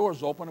had the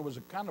doors open. It was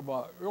a kind of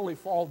an early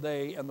fall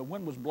day, and the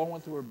wind was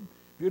blowing through her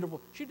beautiful.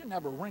 She didn't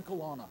have a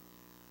wrinkle on her.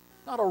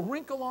 Not a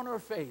wrinkle on her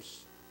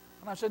face.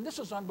 And I said, this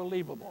is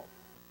unbelievable.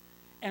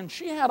 And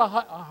she had a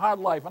hard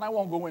life, and I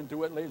won't go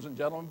into it, ladies and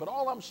gentlemen, but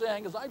all I'm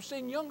saying is I've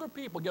seen younger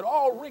people get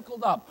all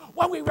wrinkled up.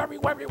 Worry.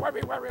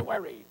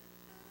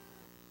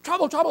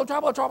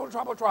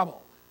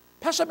 Trouble.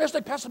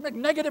 Pessimistic,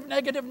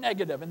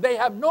 negative. And they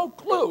have no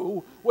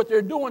clue what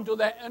they're doing to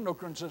their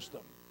endocrine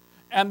system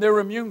and their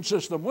immune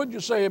system. Would you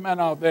say amen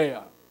out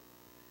there?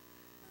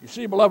 You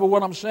see, beloved,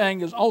 what I'm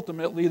saying is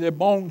ultimately their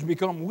bones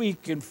become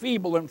weak and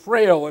feeble and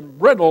frail and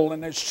brittle,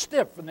 and they're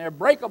stiff and they're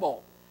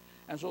breakable.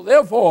 And so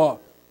therefore,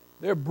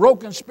 their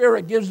broken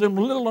spirit gives them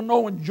little or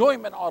no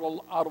enjoyment out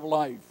of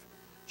life.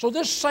 So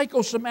this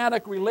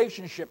psychosomatic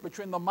relationship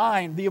between the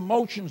mind, the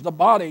emotions, the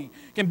body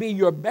can be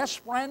your best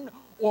friend,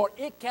 or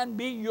it can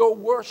be your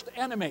worst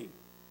enemy.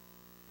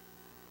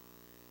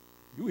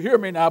 You hear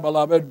me now,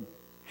 beloved.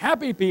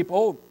 Happy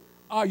people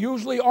are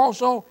usually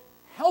also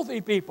healthy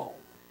people.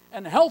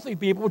 And healthy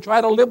people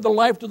try to live the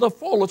life to the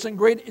fullest and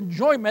great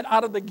enjoyment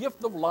out of the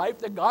gift of life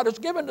that God has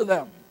given to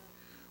them.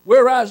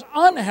 Whereas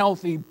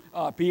unhealthy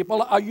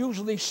people are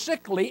usually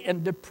sickly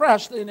and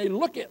depressed, and they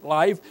look at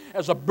life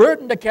as a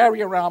burden to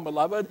carry around,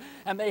 beloved,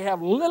 and they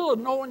have little or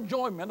no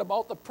enjoyment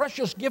about the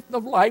precious gift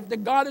of life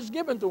that God has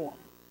given to them.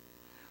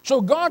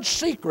 So God's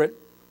secret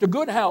to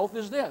good health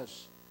is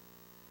this.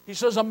 He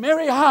says, a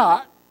merry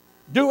heart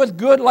doeth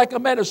good like a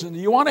medicine. Do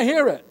you want to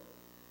hear it?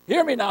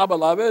 Hear me now,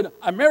 beloved.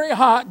 A merry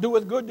heart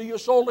doeth good to your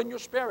soul and your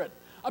spirit.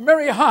 A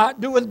merry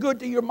heart doeth good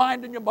to your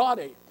mind and your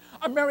body.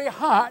 A merry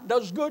heart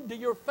does good to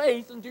your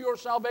faith and to your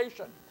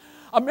salvation.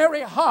 A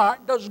merry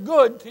heart does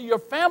good to your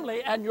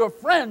family and your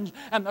friends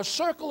and the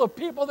circle of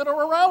people that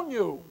are around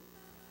you.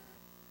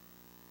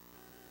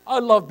 I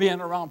love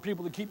being around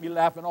people that keep me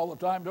laughing all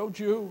the time, don't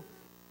you?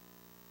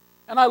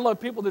 And I love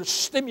people that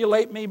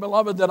stimulate me,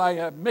 beloved,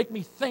 that make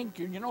me think,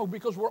 you know,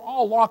 because we're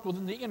all locked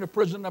within the inner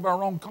prison of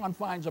our own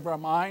confines of our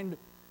mind.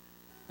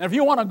 And if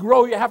you want to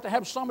grow, you have to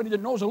have somebody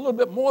that knows a little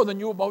bit more than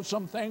you about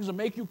some things and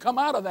make you come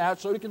out of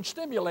that so it can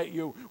stimulate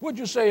you. Would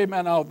you say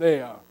amen out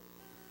there?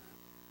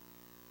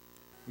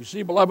 You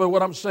see, beloved,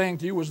 what I'm saying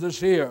to you is this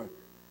here,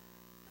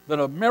 that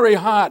a merry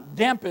heart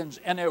dampens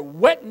and it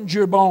wettens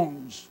your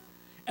bones.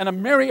 And a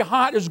merry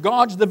heart is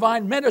God's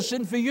divine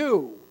medicine for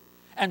you.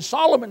 And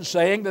Solomon's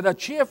saying that a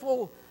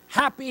cheerful,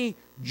 happy,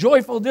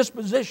 joyful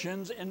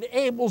dispositions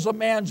enables a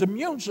man's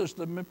immune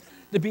system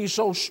to be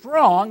so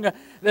strong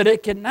that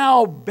it can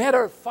now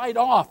better fight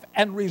off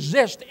and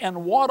resist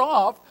and ward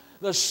off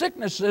the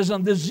sicknesses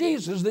and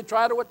diseases that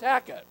try to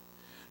attack it.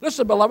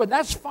 Listen, beloved,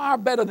 that's far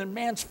better than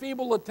man's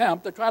feeble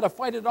attempt to try to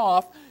fight it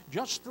off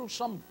just through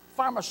some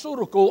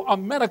pharmaceutical or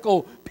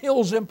medical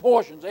pills and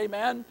portions.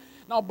 Amen?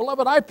 Now,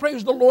 beloved, I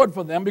praise the Lord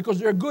for them because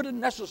they're good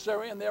and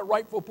necessary in their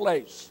rightful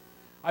place.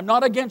 I'm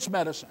not against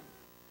medicine.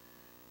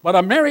 But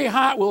a merry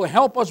heart will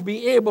help us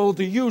be able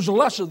to use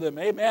less of them.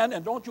 Amen?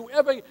 And don't you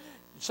ever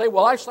say,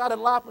 well, I started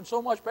laughing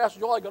so much, Pastor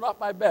Joel, I got off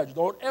my meds.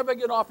 Don't ever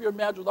get off your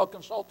meds without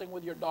consulting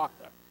with your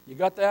doctor. You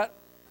got that?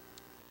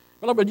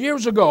 But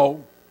years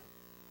ago,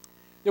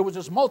 there was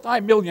this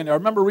multimillionaire. I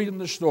remember reading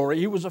this story.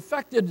 He was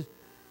affected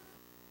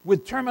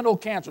with terminal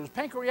cancer. It was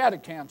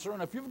pancreatic cancer,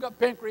 and if you've got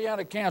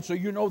pancreatic cancer,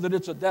 you know that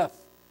it's a death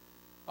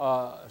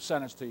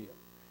sentence to you.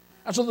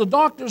 And so the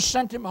doctors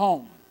sent him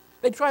home.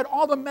 They tried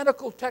all the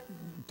medical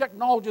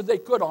technology they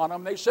could on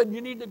him. They said,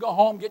 you need to go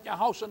home, get your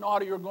house in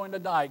order, you're going to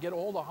die, get a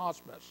hold of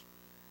hospice.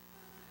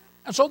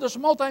 And so this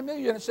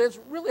multimillionaire says,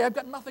 really, I've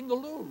got nothing to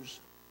lose.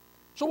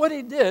 So what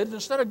he did,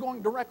 instead of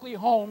going directly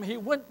home, he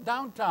went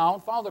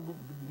downtown, found the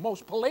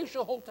most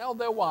palatial hotel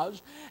there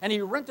was, and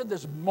he rented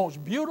this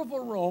most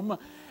beautiful room,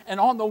 and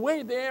on the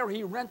way there,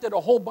 he rented a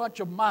whole bunch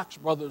of Marx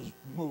Brothers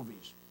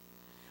movies.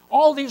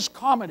 All these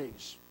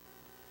comedies.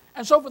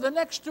 And so for the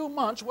next 2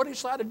 months, what he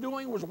started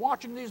doing was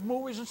watching these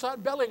movies and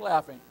started belly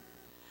laughing.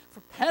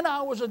 For 10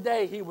 hours a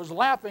day, he was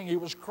laughing, he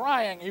was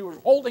crying, he was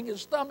holding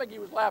his stomach, he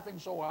was laughing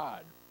so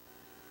hard.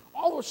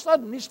 All of a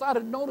sudden, he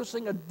started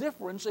noticing a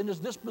difference in his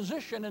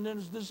disposition and in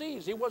his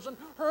disease. He wasn't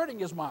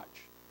hurting as much.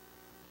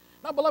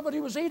 Now, beloved,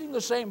 he was eating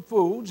the same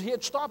foods. He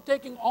had stopped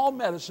taking all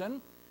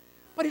medicine,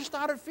 but he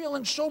started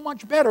feeling so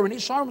much better, and he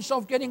saw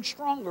himself getting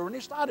stronger, and he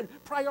started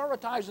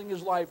prioritizing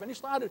his life, and he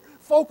started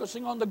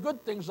focusing on the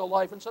good things of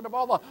life instead of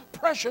all the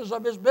pressures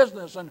of his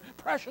business and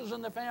pressures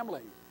in the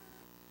family.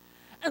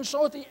 And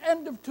so at the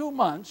end of 2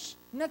 months,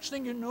 next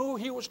thing you knew,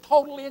 he was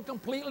totally and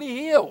completely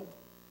healed.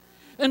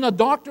 And the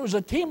doctors,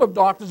 a team of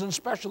doctors and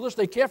specialists,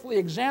 they carefully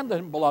examined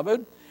him,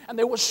 beloved, and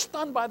they were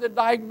stunned by the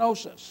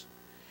diagnosis.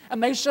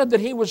 And they said that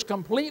he was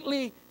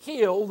completely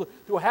healed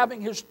to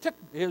having his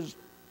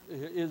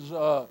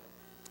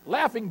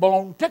laughing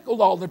bone tickled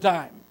all the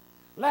time.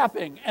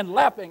 Laughing and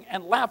laughing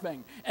and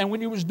laughing. And when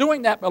he was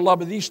doing that,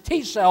 beloved, these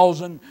T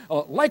cells and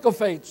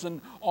lycophates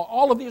and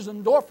all of these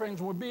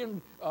endorphins were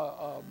being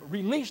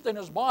released in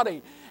his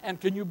body. And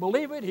can you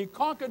believe it? He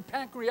conquered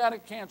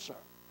pancreatic cancer.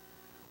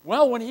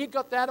 Well, when he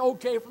got that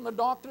okay from the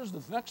doctors,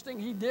 the next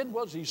thing he did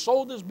was he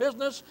sold his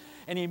business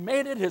and he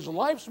made it his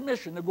life's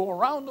mission to go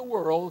around the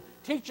world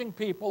teaching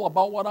people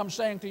about what I'm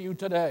saying to you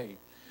today,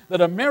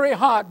 that a merry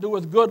heart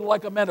doeth good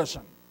like a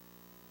medicine.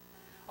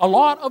 A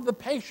lot of the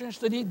patients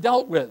that he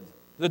dealt with,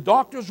 the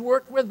doctors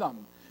worked with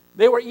them.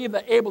 They were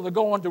either able to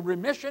go into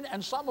remission,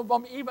 and some of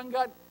them even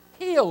got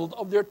healed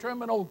of their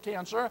terminal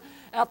cancer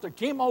after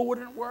chemo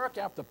wouldn't work,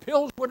 after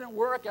pills wouldn't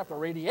work, after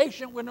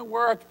radiation wouldn't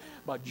work,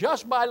 but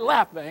just by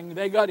laughing,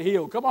 they got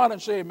healed. Come on and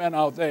say amen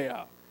out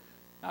there.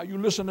 Now you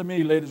listen to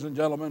me, ladies and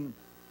gentlemen.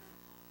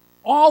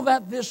 All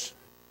that this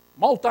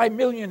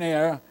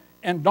multimillionaire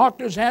and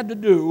doctors had to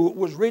do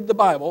was read the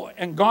Bible,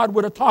 and God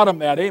would have taught them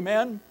that,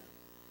 amen?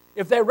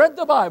 If they read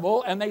the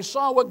Bible and they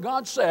saw what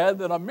God said,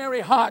 that a merry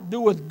heart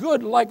doeth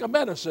good like a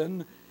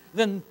medicine,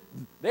 then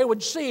they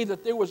would see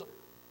that there was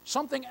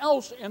something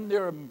else in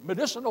their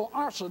medicinal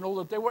arsenal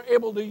that they were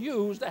able to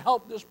use to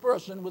help this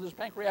person with his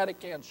pancreatic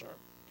cancer.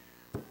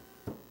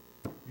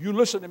 You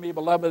listen to me,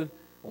 beloved.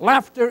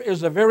 Laughter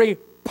is a very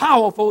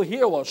powerful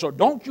healer, so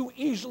don't you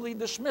easily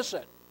dismiss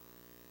it.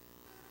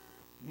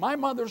 My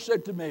mother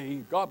said to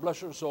me, God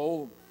bless her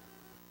soul,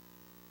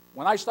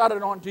 when I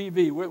started on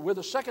TV, we're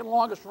the second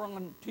longest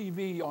run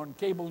TV on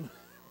cable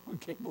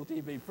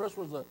TV. First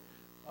was the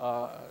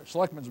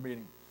selectmen's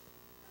meeting.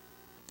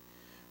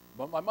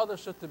 But my mother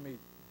said to me,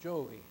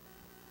 Joey,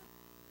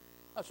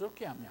 I said,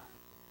 okay,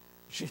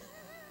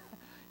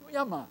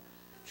 yeah, Ma.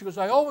 She goes,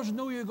 I always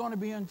knew you were going to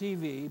be on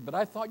TV, but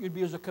I thought you'd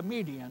be as a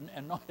comedian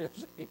and not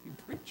as a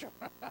preacher.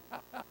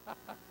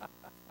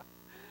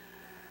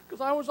 Because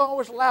I was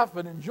always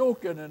laughing and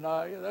joking, and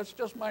that's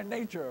just my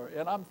nature.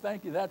 And I'm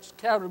thanking you. That's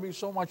carried me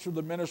so much through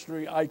the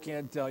ministry, I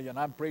can't tell you, and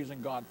I'm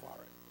praising God for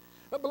it.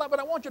 But,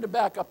 beloved, I want you to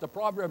back up to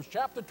Proverbs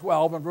chapter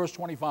 12 and verse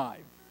 25.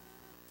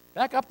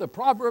 Back up to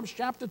Proverbs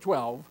chapter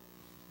 12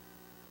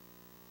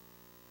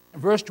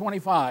 and verse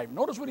 25.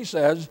 Notice what he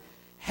says.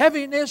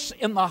 Heaviness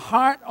in the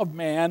heart of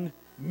man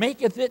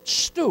maketh it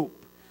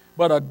stoop,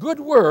 but a good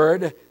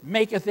word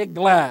maketh it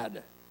glad.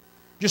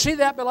 Do you see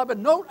that, beloved?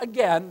 Note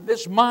again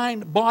this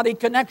mind-body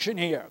connection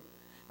here.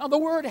 Now the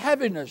word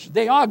heaviness,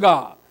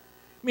 deaga,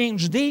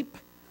 means deep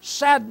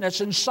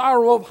sadness and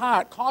sorrow of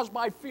heart caused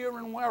by fear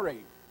and worry,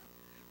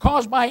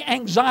 caused by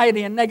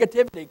anxiety and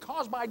negativity,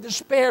 caused by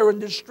despair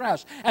and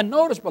distress. And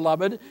notice,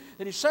 beloved,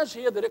 that he says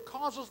here that it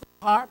causes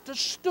the heart to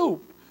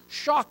stoop,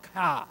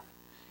 shakha.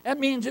 That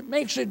means it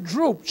makes it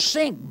droop,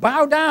 sink,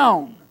 bow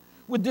down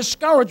with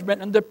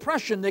discouragement and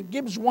depression that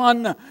gives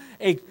one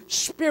a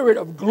spirit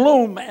of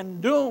gloom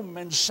and doom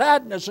and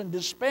sadness and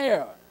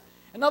despair.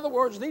 In other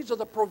words, these are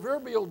the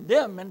proverbial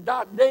dim and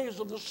dark days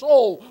of the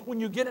soul when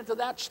you get into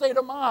that state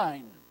of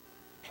mind.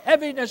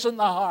 Heaviness in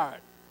the heart,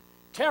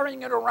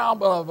 carrying it around,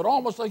 beloved,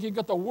 almost like you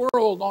got the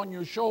world on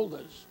your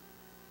shoulders.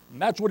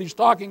 And that's what he's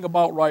talking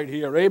about right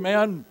here,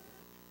 amen?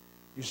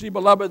 You see,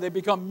 beloved, they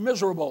become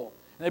miserable.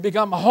 They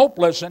become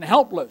hopeless and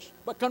helpless.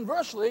 But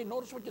conversely,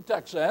 notice what your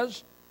text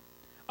says.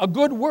 A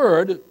good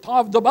word,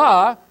 tav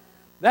daba,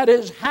 that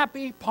is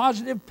happy,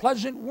 positive,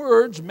 pleasant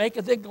words,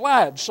 maketh it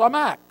glad,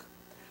 samak.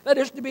 That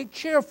is to be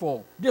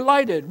cheerful,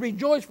 delighted,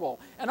 rejoiceful.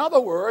 In other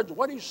words,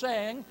 what he's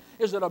saying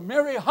is that a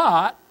merry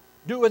heart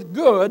doeth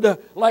good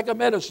like a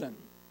medicine.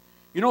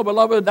 You know,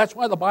 beloved, that's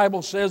why the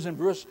Bible says in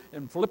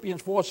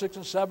Philippians 4, 6,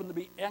 and 7 to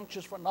be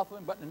anxious for nothing,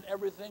 but in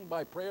everything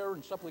by prayer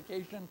and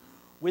supplication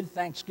with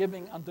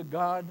thanksgiving unto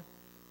God.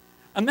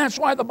 And that's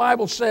why the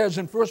Bible says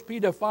in 1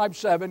 Peter 5,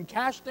 7,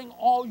 casting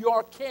all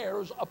your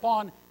cares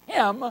upon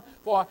him,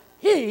 for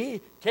he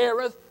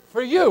careth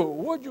for you.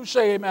 Would you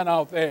say amen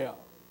out there?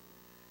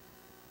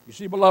 You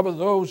see, beloved,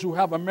 those who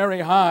have a merry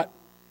heart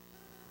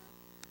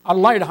are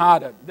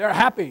lighthearted. They're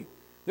happy.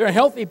 They're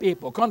healthy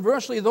people.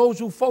 Conversely, those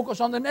who focus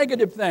on the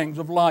negative things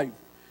of life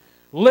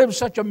live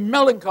such a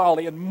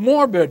melancholy and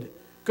morbid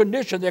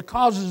condition that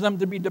causes them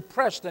to be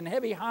depressed and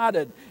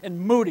heavy-hearted and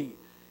moody.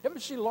 You ever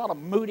see a lot of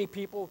moody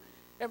people?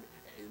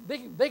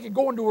 They could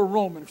go into a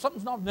room and if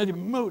something's not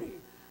moody,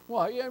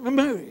 well, yeah,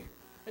 moody.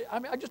 I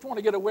mean, I just want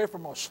to get away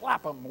from them or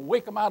slap them and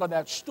wake them out of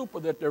that stupor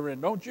that they're in,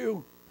 don't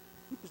you?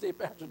 You say,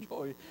 Pastor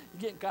Joey, you're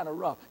getting kind of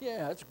rough.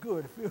 Yeah, it's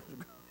good. It feels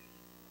good.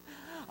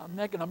 I'm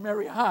making a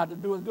merry heart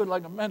and doing good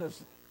like a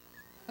medicine.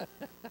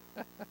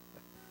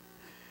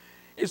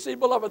 You see,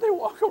 beloved, they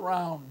walk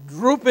around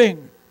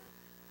drooping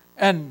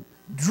and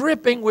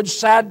dripping with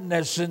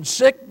sadness and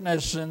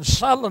sickness and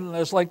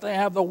sullenness, like they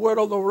have the word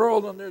of the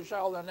world on their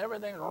shoulder and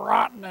everything's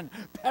rotten and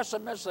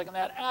pessimistic, and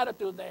that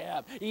attitude they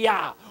have.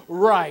 Yeah,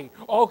 right,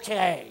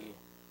 okay.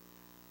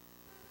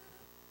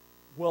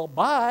 Well,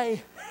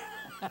 bye.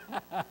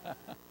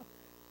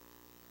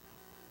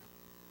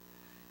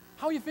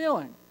 How are you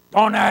feeling?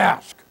 Don't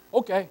ask.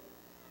 Okay.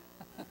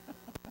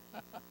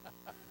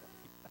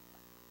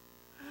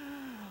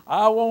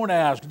 I won't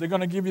ask. They're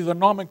going to give you the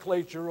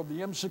nomenclature of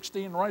the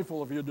M16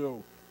 rifle if you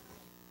do.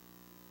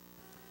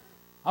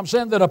 I'm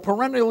saying that a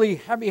perennially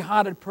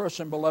heavy-hearted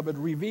person, beloved,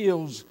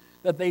 reveals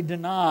that they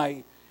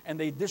deny and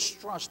they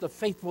distrust the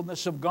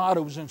faithfulness of God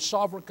who is in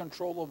sovereign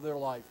control of their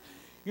life.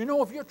 You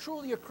know, if you're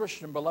truly a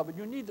Christian, beloved,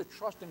 you need to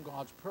trust in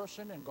God's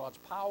person and God's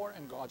power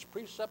and God's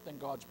precept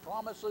and God's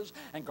promises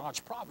and God's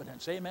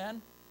providence.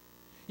 Amen?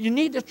 You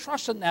need to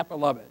trust in that,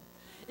 beloved.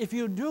 If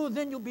you do,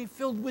 then you'll be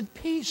filled with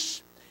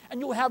peace and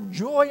you'll have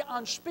joy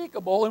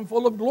unspeakable and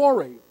full of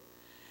glory.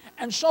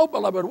 And so,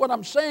 beloved, what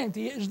I'm saying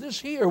to you is this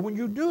here. When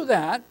you do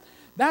that,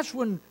 that's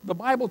when the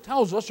Bible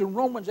tells us in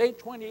Romans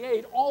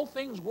 8:28, all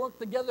things work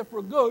together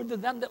for good to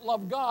them that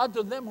love God,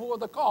 to them who are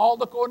the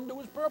called according to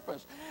his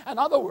purpose. In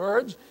other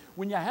words,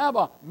 when you have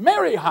a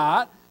merry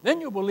heart, then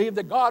you believe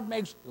that God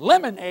makes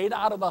lemonade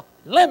out of the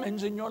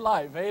lemons in your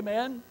life.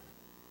 Amen?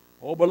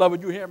 Oh,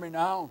 beloved, you hear me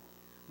now?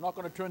 I'm not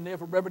going to turn there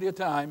for brevity of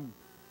time.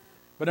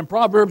 But in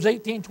Proverbs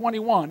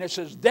 18:21, it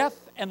says,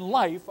 death and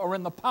life are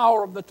in the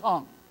power of the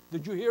tongue.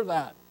 Did you hear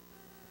that?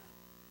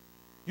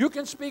 You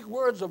can speak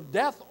words of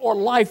death or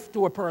life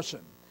to a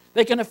person.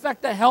 They can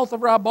affect the health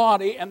of our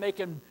body, and they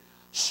can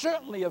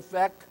certainly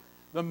affect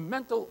the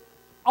mental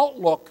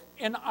outlook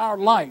in our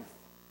life.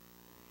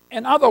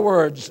 In other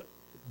words,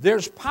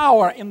 there's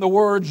power in the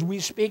words we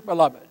speak,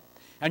 beloved.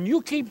 And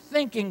you keep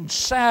thinking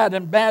sad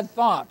and bad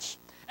thoughts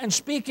and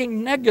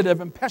speaking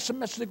negative and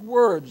pessimistic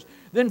words,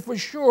 then for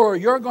sure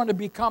you're going to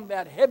become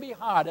that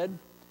heavy-hearted,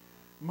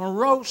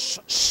 morose,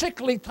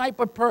 sickly type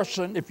of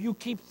person if you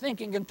keep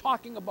thinking and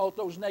talking about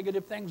those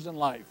negative things in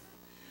life.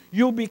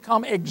 You'll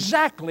become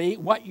exactly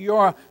what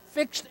you're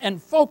fixed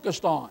and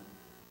focused on.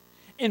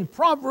 In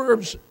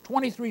Proverbs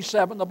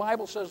 23:7, the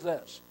Bible says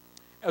this,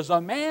 as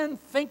a man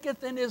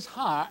thinketh in his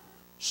heart,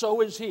 so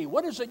is he.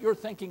 What is it you're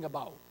thinking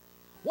about?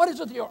 What is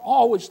it you're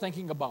always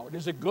thinking about?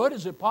 Is it good?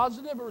 Is it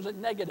positive? Or is it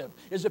negative?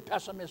 Is it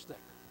pessimistic?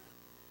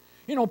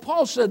 You know,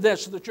 Paul said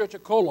this to the church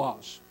of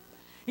Colossus.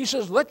 He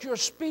says, let your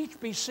speech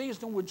be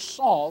seasoned with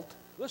salt,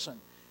 listen,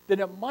 that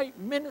it might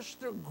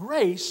minister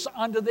grace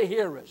unto the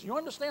hearers. You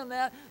understand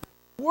that?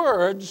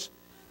 Words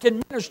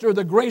can minister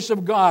the grace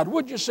of God.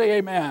 Would you say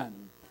amen?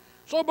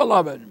 So,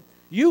 beloved,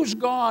 use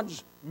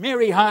God's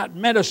merry heart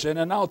medicine,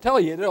 and I'll tell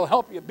you, it'll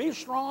help you be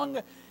strong,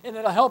 and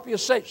it'll help you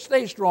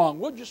stay strong.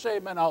 Would you say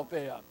amen out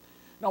there?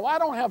 Now, I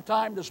don't have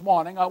time this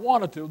morning, I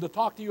wanted to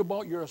talk to you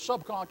about your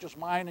subconscious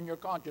mind and your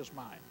conscious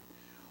mind.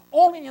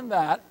 Only in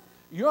that,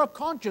 your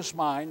conscious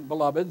mind,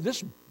 beloved,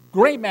 this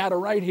gray matter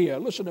right here,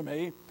 listen to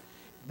me,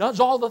 does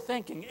all the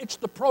thinking. It's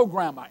the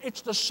programmer.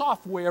 It's the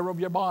software of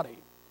your body.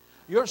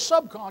 Your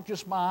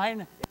subconscious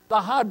mind is the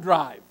hard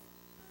drive.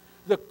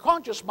 The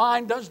conscious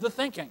mind does the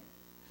thinking.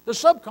 The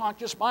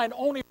subconscious mind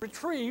only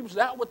retrieves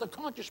that what the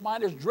conscious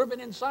mind is driven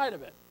inside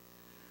of it.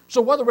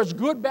 So whether it's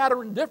good, bad,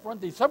 or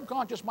indifferent, the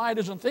subconscious mind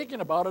isn't thinking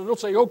about it. It'll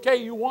say, okay,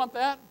 you want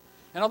that?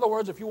 In other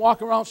words, if you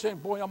walk around saying,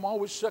 boy, I'm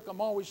always sick,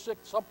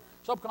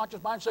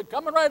 subconscious mind said,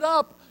 coming right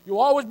up, you'll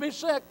always be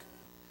sick.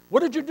 What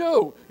did you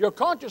do? Your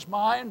conscious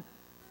mind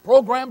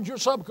programmed your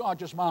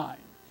subconscious mind.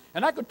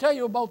 And I could tell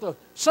you about the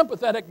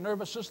sympathetic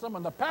nervous system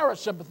and the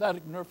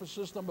parasympathetic nervous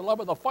system,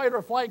 beloved, the fight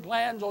or flight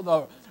glands or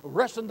the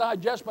rest and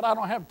digest, but I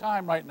don't have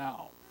time right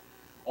now.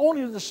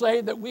 Only to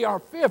say that we are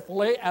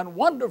fearfully and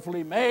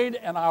wonderfully made,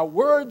 and our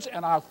words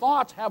and our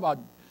thoughts have a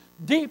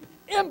deep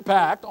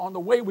impact on the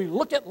way we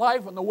look at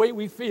life and the way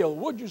we feel.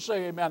 Would you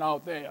say amen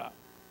out there?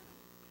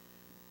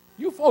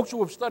 You folks who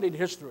have studied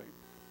history,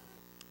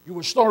 you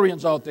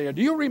historians out there,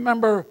 do you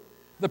remember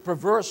the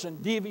perverse and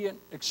deviant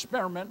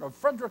experiment of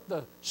Frederick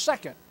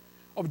II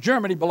of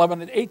Germany, beloved,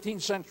 in the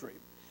 18th century?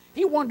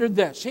 He wondered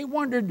this. He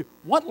wondered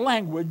what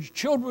language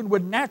children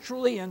would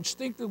naturally,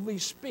 instinctively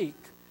speak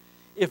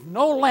if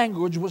no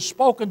language was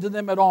spoken to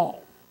them at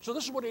all. So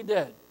this is what he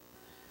did.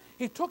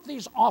 He took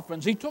these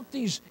orphans, he took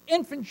these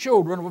infant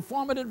children of a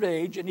formative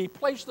age, and he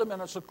placed them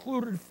in a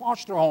secluded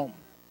foster home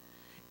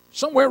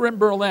somewhere in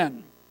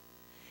Berlin.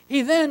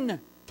 He then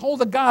told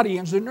the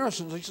guardians, the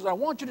nurses, he says, I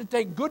want you to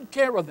take good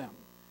care of them.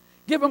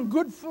 Give them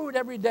good food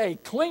every day.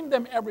 Clean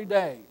them every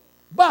day.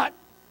 But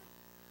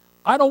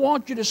I don't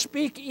want you to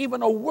speak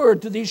even a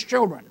word to these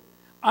children.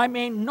 I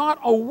mean, not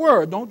a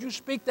word. Don't you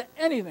speak to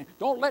anything.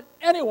 Don't let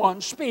anyone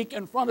speak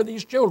in front of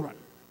these children.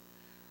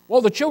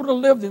 Well, the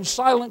children lived in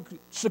silent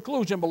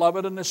seclusion,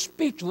 beloved, in a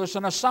speechless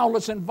and a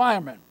soundless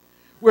environment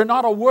where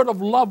not a word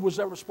of love was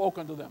ever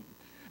spoken to them.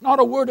 Not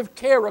a word of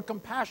care or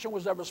compassion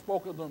was ever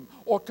spoken to them,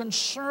 or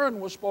concern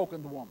was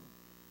spoken to them.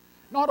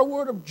 Not a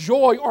word of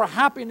joy or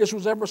happiness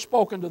was ever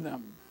spoken to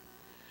them.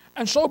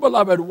 And so,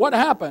 beloved, what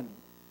happened?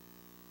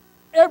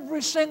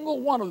 Every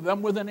single one of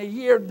them within a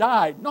year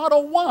died. Not a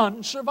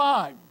one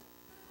survived.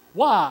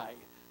 Why?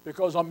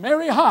 Because a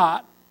merry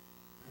heart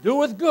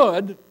doeth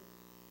good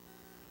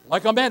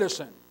like a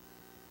medicine.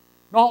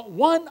 Not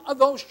one of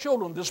those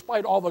children,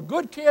 despite all the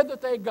good care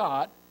that they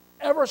got,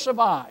 ever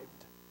survived.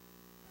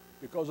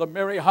 Because a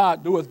merry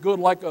heart doeth good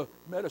like a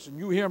medicine.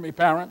 You hear me,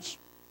 parents?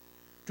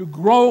 To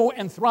grow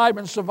and thrive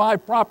and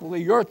survive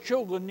properly, your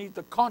children need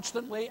to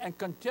constantly and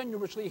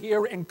continuously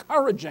hear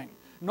encouraging,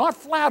 not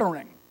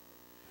flattering.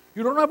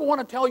 You don't ever want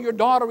to tell your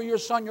daughter or your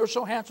son, you're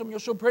so handsome, you're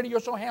so pretty,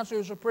 you're so handsome,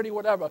 you're so pretty,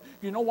 whatever.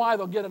 You know why?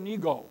 They'll get an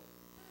ego.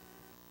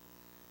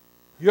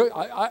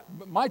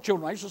 My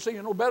children, I used to say,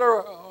 you're no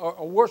better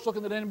or worse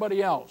looking than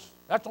anybody else.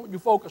 That's not what you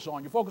focus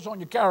on. You focus on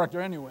your character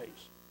anyways.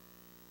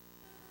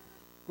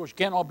 Of course, you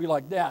can't all be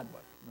like Dad,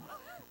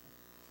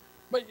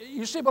 but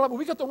you see, beloved,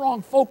 we get the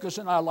wrong focus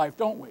in our life,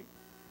 don't we?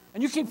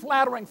 And you keep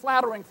flattering.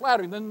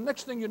 Then the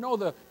next thing you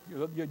know,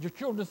 your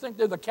children think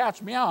they're the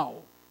cat's meow,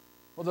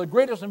 or the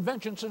greatest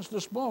invention since the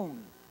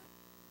spoon.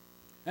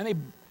 And they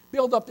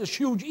build up this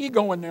huge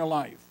ego in their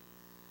life.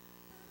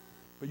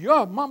 But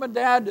your mom and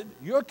dad,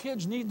 your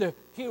kids need to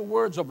hear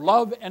words of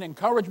love and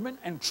encouragement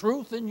and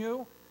truth in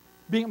you,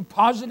 being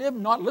positive,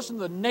 not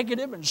listening to the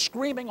negative and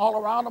screaming all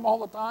around them all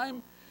the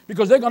time,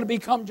 because they're going to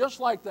become just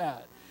like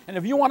that. And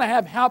if you want to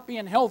have happy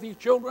and healthy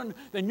children,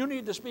 then you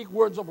need to speak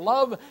words of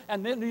love,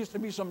 and there needs to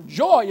be some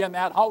joy in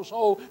that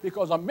household,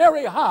 because a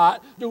merry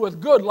heart doeth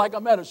good like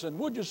a medicine.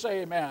 Would you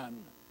say amen?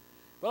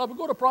 Well, if we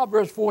go to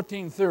Proverbs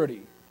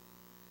 14:30.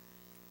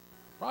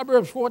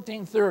 Proverbs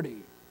 14:30.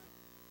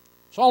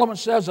 Solomon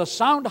says, a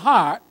sound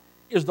heart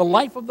is the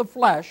life of the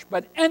flesh,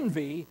 but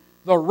envy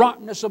the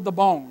rottenness of the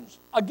bones.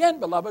 Again,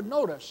 beloved,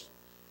 notice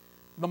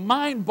the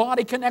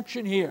mind-body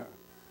connection here.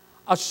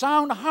 A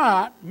sound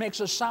heart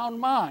makes a sound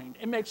mind.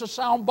 It makes a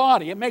sound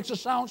body. It makes a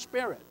sound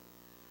spirit.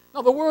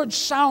 Now, the word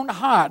sound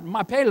heart,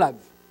 mapelev,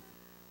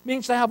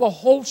 means to have a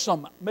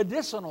wholesome,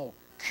 medicinal,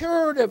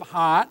 curative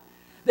heart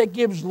that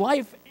gives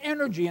life,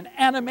 energy, and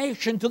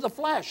animation to the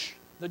flesh.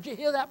 Did you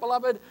hear that,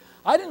 beloved?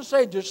 I didn't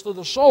say just to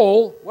the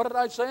soul. What did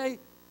I say?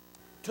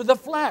 To the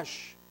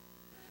flesh.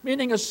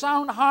 Meaning a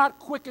sound heart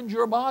quickens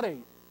your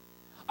body.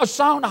 A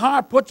sound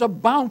heart puts a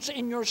bounce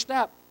in your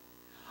step.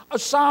 A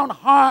sound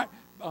heart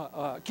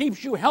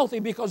keeps you healthy,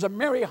 because a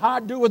merry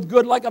heart doeth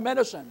good like a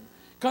medicine.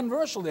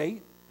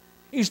 Conversely,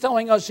 he's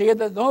telling us here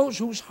that those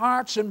whose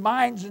hearts and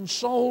minds and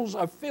souls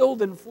are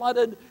filled and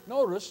flooded,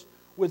 notice,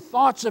 with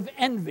thoughts of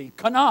envy,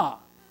 kana.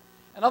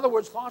 In other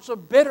words, thoughts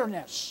of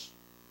bitterness,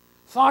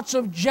 thoughts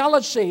of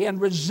jealousy and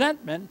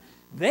resentment,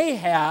 they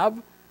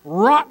have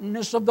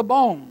rottenness of the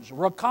bones,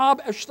 rakab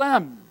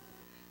eshtem,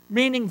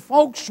 meaning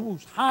folks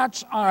whose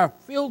hearts are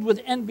filled with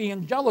envy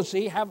and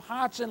jealousy have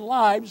hearts and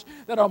lives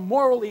that are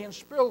morally and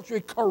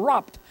spiritually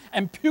corrupt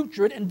and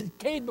putrid and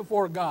decayed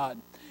before God.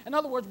 In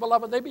other words,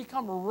 beloved, they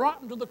become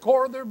rotten to the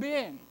core of their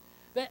being.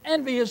 They're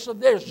envious of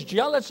this,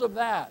 jealous of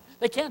that.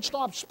 They can't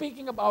stop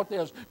speaking about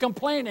this,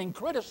 complaining,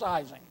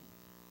 criticizing.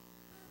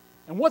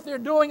 And what they're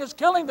doing is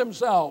killing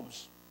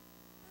themselves.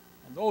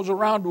 And those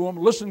around them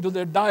listening to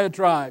their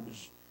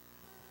diatribes.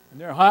 And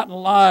their heart and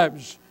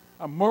lives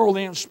are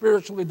morally and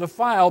spiritually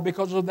defiled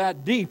because of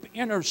that deep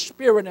inner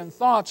spirit and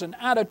thoughts and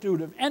attitude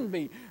of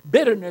envy,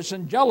 bitterness,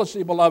 and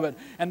jealousy, beloved.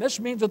 And this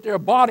means that their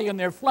body and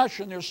their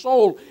flesh and their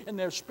soul and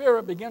their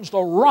spirit begins to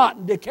rot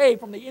and decay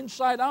from the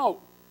inside out.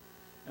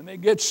 And they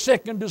get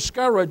sick and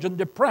discouraged and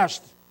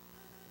depressed.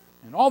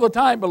 And all the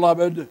time,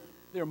 beloved,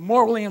 they're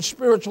morally and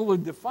spiritually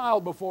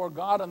defiled before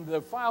God, and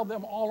defile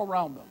them all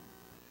around them.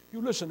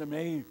 You listen to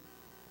me.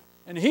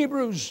 In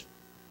Hebrews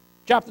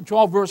chapter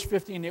 12, verse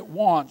 15, it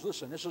warns,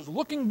 listen, this is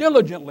looking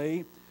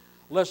diligently,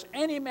 lest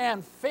any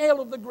man fail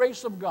of the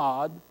grace of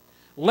God,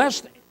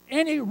 lest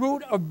any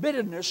root of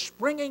bitterness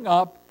springing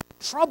up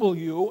trouble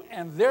you,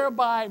 and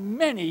thereby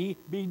many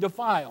be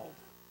defiled.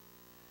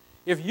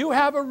 If you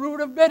have a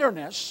root of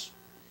bitterness,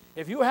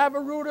 If you have a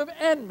root of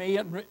envy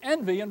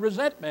and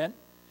resentment,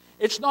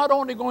 it's not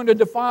only going to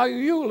defile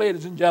you,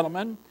 ladies and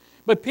gentlemen,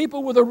 but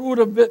people with a root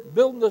of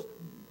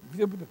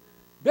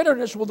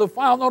bitterness will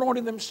defile not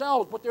only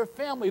themselves, but their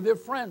family, their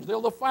friends.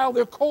 They'll defile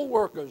their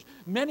co-workers,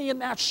 many in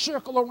that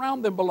circle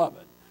around them,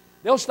 beloved.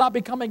 They'll stop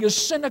becoming as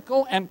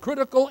cynical and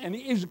critical and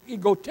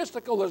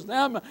egotistical as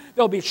them.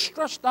 They'll be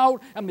stressed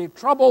out and be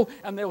troubled,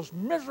 and they'll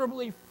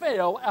miserably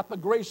fail at the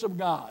grace of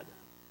God.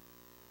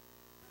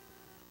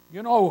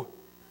 You know,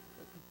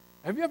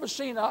 have you ever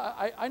seen,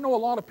 I know a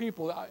lot of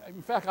people,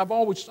 in fact, I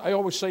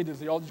always say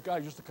this, all these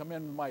guys used to come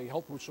in my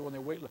health food store and they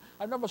weightlift.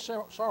 I never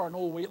saw an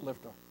old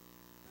weightlifter.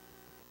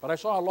 But I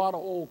saw a lot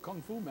of old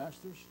Kung Fu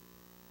masters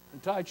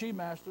and Tai Chi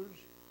masters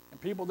and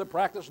people that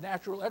practice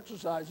natural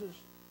exercises.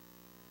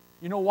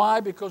 You know why?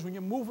 Because when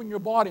you're moving your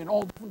body in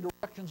all different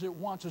directions at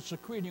once, it's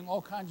secreting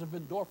all kinds of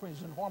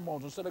endorphins and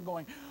hormones instead of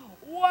going,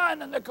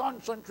 1 in the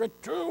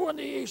concentric, 2 in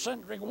the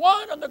eccentric,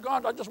 1 in the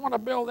concentric. I just want to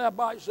build that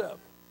bicep.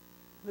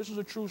 This is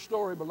a true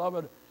story,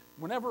 beloved.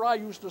 Whenever I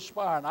used to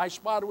spar, and I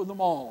sparred with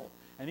them all,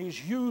 and these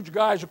huge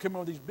guys who come in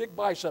with these big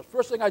biceps,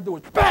 first thing I do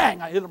is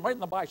bang, I hit them right in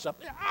the bicep.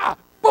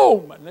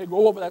 Boom, and they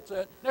go over, that's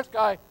it. Next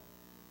guy,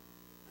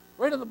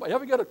 right in the, you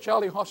ever get a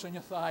Charlie horse in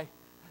your thigh?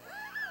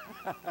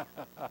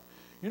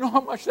 You know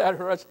how much that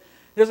hurts?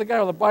 Here's a guy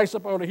with a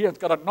bicep over here, it's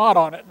got a knot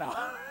on it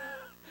now.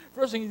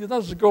 First thing he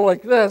does is go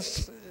like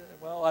this.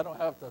 Well, I don't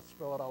have to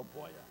spell it out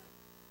for you.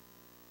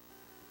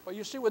 But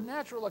you see, with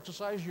natural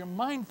exercise, you're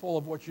mindful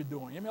of what you're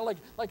doing. I mean,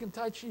 like in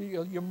Tai Chi,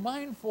 you're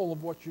mindful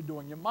of what you're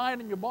doing. Your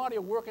mind and your body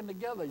are working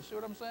together. You see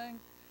what I'm saying?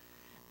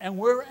 And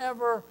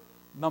wherever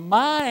the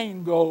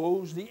mind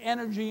goes, the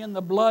energy in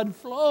the blood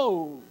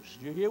flows.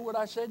 Did you hear what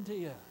I said to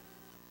you?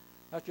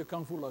 That's your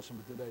Kung Fu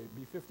lesson for today.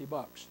 It'd be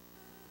 $50.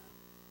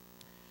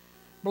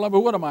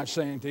 Beloved, what am I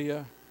saying to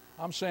you?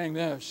 I'm saying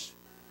this,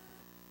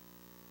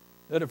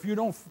 that if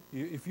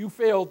you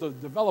fail to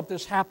develop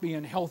this happy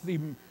and healthy,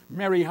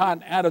 merry heart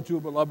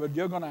attitude, beloved,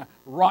 you're going to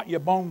rot your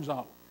bones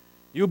out.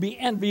 You'll be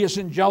envious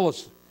and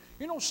jealous.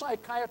 You know,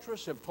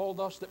 psychiatrists have told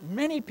us that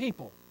many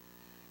people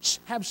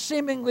have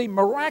seemingly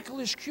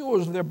miraculous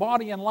cures of their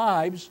body and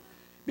lives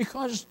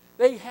because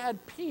they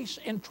had peace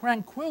and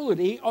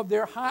tranquility of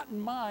their heart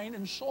and mind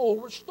and soul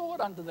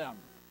restored unto them.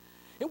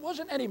 It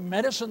wasn't any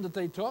medicine that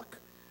they took,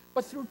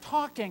 but through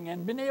talking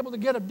and being able to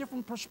get a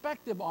different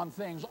perspective on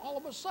things, all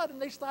of a sudden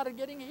they started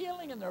getting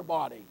healing in their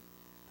body.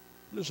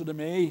 Listen to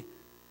me.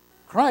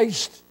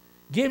 Christ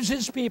gives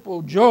his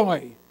people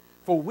joy,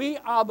 for we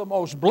are the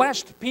most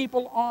blessed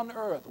people on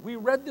earth. We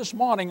read this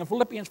morning in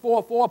Philippians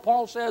 4:4,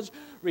 Paul says,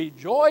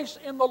 rejoice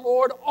in the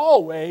Lord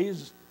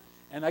always.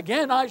 And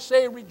again I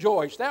say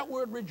rejoice. That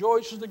word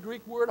rejoice is the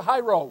Greek word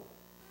hyro.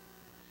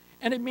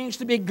 And it means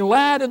to be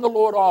glad in the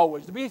Lord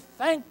always, to be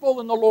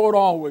thankful in the Lord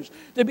always,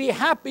 to be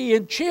happy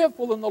and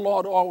cheerful in the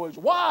Lord always.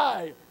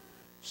 Why?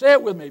 Say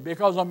it with me.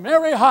 Because a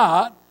merry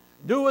heart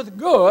doeth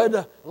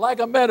good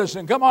like a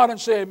medicine. Come on and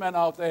say amen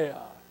out there.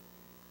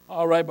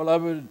 All right,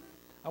 beloved,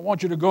 I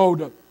want you to go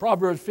to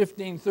Proverbs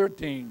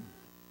 15:13.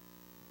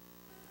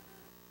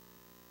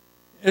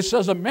 It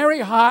says, a merry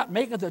heart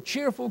maketh a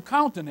cheerful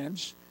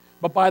countenance,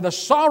 but by the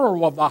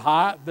sorrow of the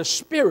heart the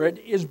spirit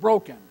is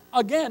broken.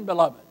 Again,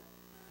 beloved,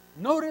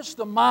 notice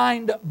the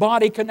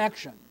mind-body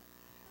connection.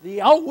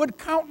 The outward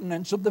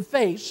countenance of the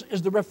face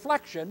is the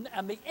reflection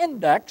and the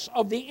index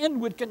of the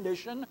inward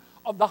condition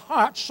of the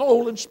heart,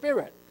 soul, and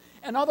spirit.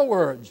 In other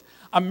words,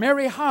 a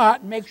merry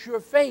heart makes your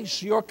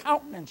face, your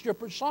countenance, your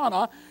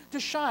persona to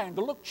shine,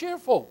 to look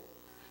cheerful.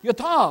 Your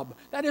tab,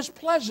 that is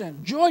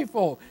pleasant,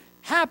 joyful,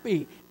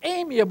 happy,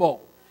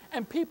 amiable.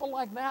 And people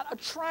like that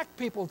attract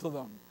people to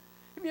them.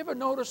 Have you ever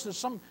noticed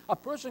that a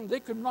person, they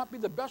could not be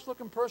the best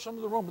looking person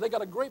in the room, but they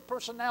got a great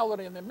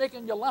personality and they're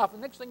making you laugh. The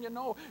next thing you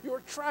know, you're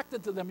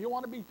attracted to them. You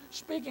want to be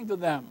speaking to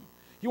them.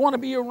 You want to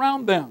be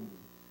around them.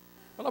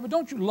 Beloved,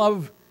 don't you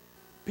love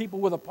people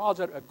with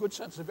a good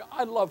sense of humor?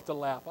 I love to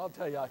laugh. I'll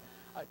tell you,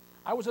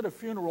 I was at a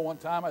funeral one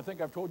time. I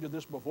think I've told you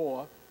this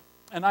before.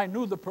 And I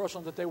knew the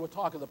person that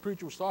the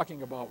preacher was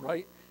talking about,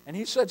 right? And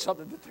he said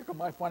something that tickled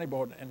my funny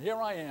bone. And here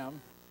I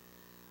am,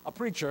 a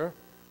preacher,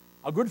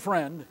 a good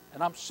friend,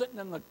 and I'm sitting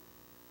in the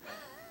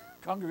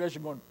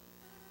congregation going,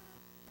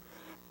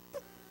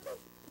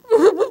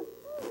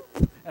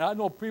 and I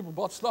know people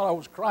both thought I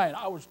was crying.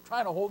 I was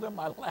trying to hold in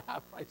my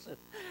laugh. I said,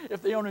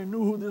 if they only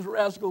knew who this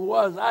rascal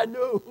was, I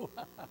knew.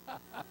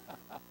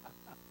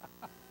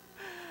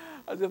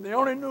 I said, if they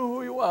only knew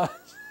who he was.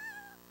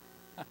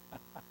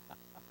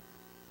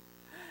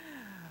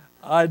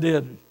 I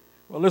did.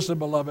 Well, listen,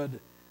 beloved,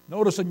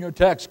 notice in your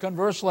text,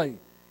 conversely,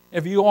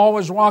 if you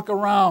always walk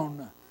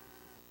around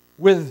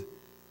with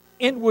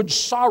inward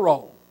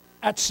sorrow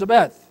at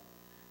Sabbath,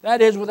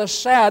 that is, with a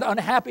sad,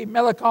 unhappy,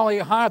 melancholy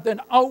heart,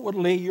 then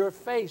outwardly your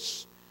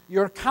face,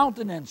 your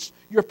countenance,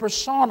 your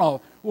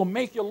persona will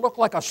make you look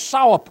like a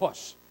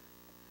sourpuss.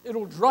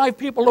 It'll drive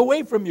people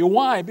away from you.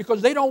 Why?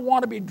 Because they don't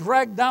want to be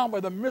dragged down by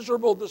the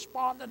miserable,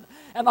 despondent,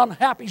 and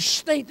unhappy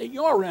state that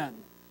you're in.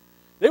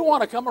 They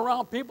want to come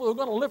around people who are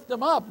going to lift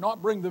them up,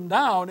 not bring them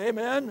down.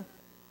 Amen?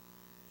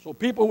 So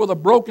people with a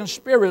broken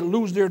spirit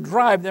lose their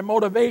drive, their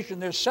motivation,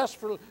 their zest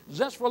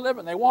for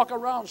living. They walk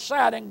around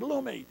sad and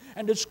gloomy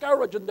and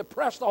discouraged and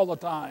depressed all the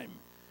time.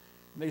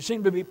 They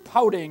seem to be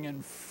pouting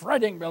and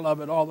fretting,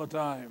 beloved, all the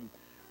time.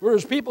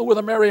 Whereas people with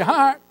a merry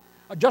heart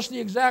are just the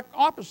exact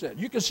opposite.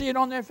 You can see it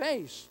on their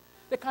face.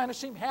 They kind of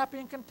seem happy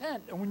and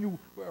content. And when you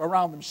are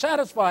around them,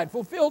 satisfied,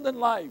 fulfilled in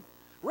life,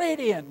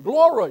 radiant,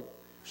 glory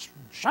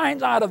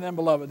shines out of them,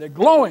 beloved. They're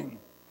glowing.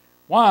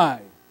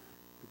 Why?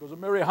 Because a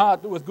merry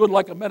heart doeth good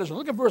like a medicine.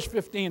 Look at verse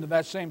 15 of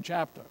that same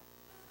chapter.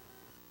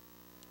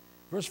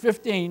 Verse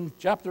 15,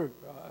 chapter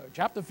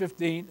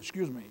 15,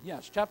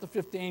 chapter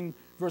 15,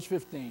 verse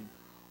 15.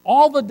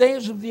 All the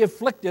days of the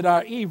afflicted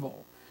are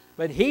evil,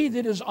 but he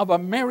that is of a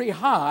merry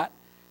heart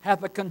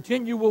hath a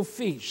continual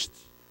feast.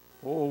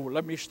 Oh,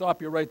 let me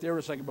stop you right there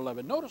a second,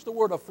 beloved. Notice the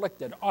word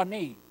afflicted,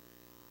 ani.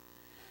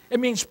 It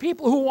means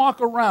people who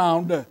walk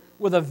around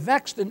with a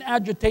vexed and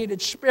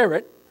agitated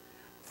spirit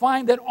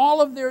find that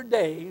all of their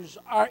days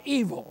are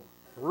evil,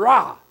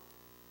 ra.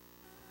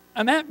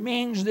 And that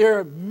means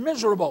they're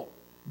miserable,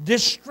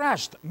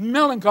 distressed,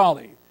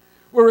 melancholy.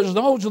 Whereas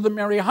those of the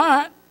merry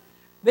heart,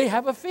 they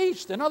have a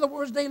feast. In other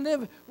words, they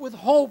live with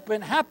hope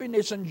and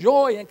happiness and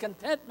joy and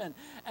contentment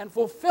and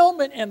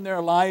fulfillment in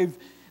their life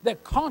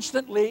that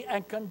constantly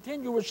and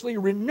continuously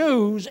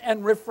renews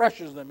and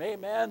refreshes them.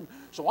 Amen.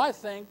 So I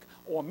think,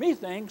 or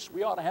methinks,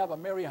 we ought to have a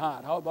merry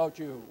heart. How about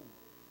you?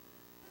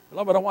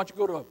 Beloved, I want you to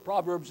go to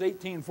Proverbs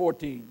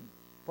 18:14.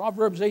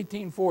 Proverbs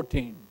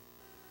 18:14.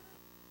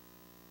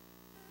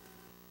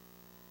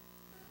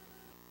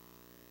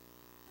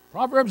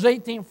 Proverbs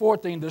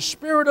 18:14. The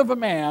spirit of a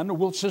man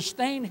will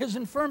sustain his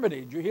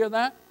infirmity. Did you hear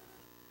that?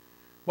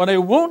 But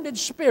a wounded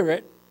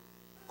spirit,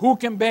 who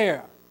can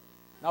bear?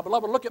 Now,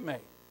 beloved, look at me.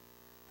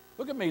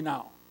 Look at me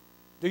now.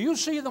 Do you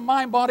see the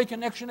mind-body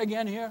connection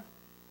again here?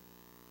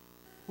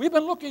 We've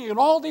been looking at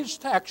all these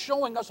texts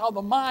showing us how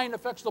the mind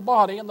affects the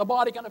body and the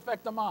body can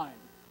affect the mind.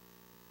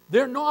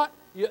 They're not,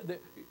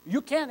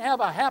 you can't have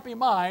a happy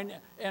mind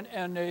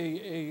and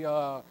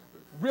a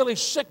really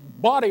sick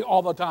body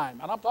all the time.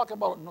 And I'm talking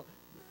about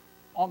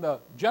on the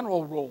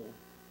general rule.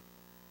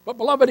 But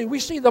beloved, we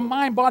see the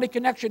mind-body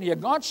connection here.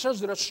 God says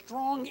that a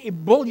strong,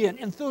 ebullient,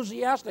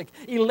 enthusiastic,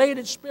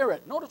 elated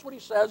spirit, notice what he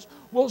says,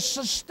 will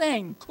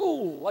sustain,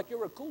 cool, like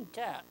you're a cool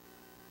cat.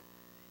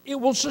 It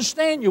will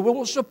sustain you, it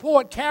will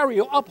support, carry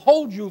you,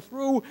 uphold you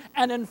through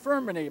an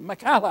infirmity,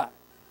 makala.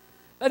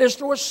 That is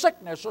through a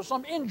sickness or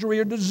some injury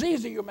or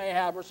disease that you may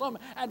have or some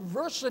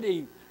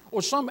adversity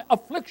or some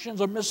afflictions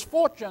or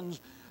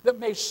misfortunes that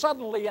may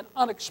suddenly and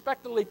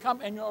unexpectedly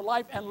come in your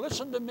life. And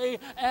listen to me,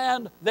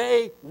 and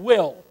they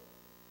will.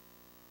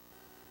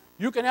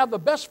 You can have the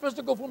best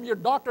physical from your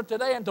doctor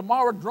today and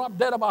tomorrow drop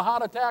dead of a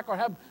heart attack or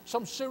have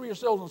some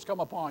serious illness come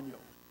upon you.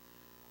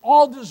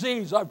 All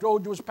disease, I've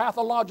told you, is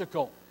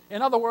pathological.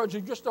 In other words,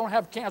 you just don't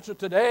have cancer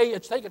today.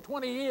 It's taken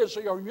 20 years,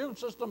 so your immune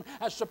system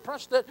has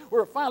suppressed it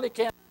where it finally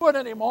can't do it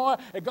anymore.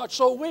 It got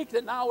so weak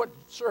that now it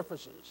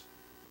surfaces.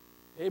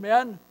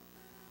 Amen?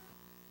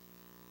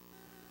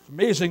 It's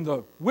amazing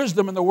the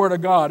wisdom in the Word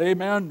of God.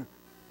 Amen?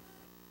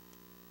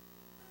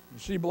 You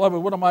see,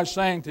 beloved, what am I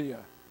saying to you?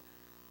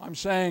 I'm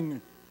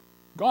saying,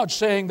 God's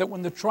saying that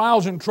when the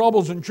trials and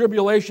troubles and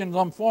tribulations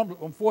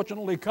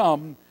unfortunately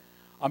come,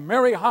 a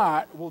merry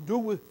heart will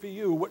do for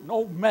you what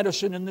no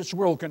medicine in this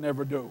world can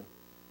ever do.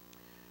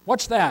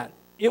 What's that?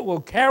 It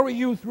will carry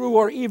you through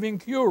or even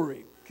cure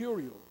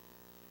you.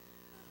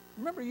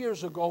 Remember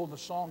years ago the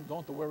song,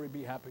 Don't Worry,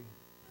 Be Happy?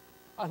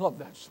 I love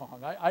that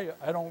song. I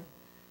don't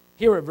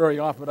hear it very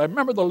often, but I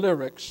remember the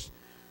lyrics.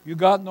 You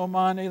got no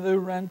money, the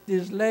rent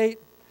is late.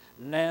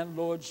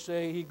 Landlord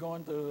say he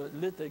going to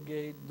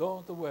litigate.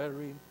 Don't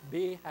worry,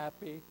 be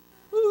happy.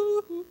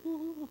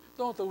 Ooh,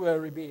 don't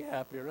worry, be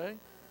happy, right?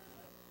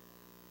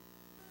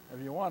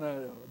 If you want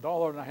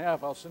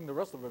 $1.50, I'll sing the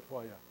rest of it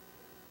for you.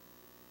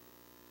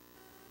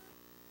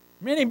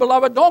 Meaning,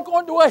 beloved, don't go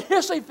into a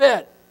hissy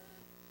fit,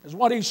 is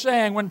what he's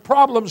saying when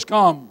problems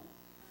come.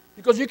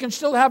 Because you can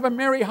still have a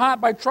merry heart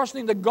by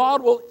trusting that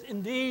God will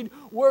indeed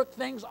work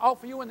things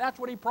out for you, and that's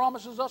what he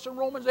promises us in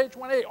Romans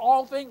 8:28.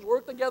 All things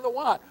work together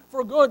what?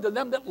 For good to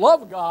them that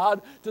love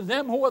God, to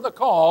them who are the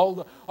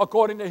called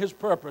according to his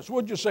purpose.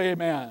 Would you say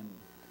amen?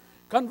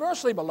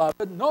 Conversely,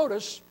 beloved,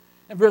 notice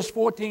in verse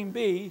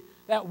 14b,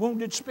 that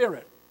wounded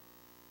spirit.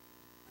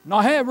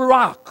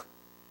 Nahevarak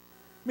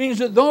means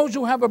that those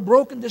who have a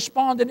broken,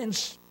 despondent, and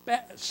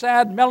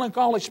sad,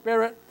 melancholy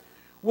spirit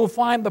will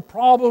find the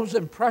problems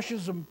and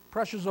pressures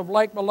of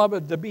life,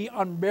 beloved, to be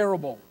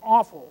unbearable,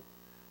 awful,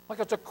 like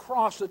it's a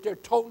cross that they're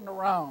toting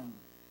around.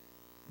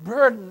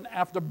 Burden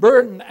after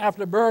burden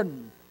after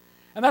burden.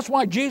 And that's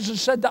why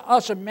Jesus said to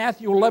us in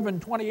Matthew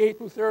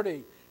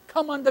 11:28-30,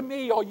 come unto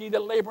me, all ye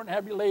that labor and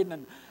heavy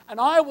laden, and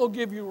I will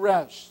give you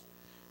rest.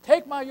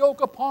 Take my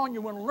yoke upon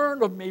you and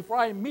learn of me, for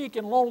I am meek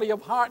and lowly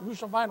of heart, and you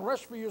shall find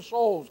rest for your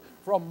souls.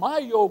 For my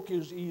yoke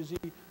is easy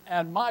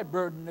and my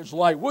burden is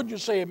light. Would you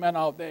say amen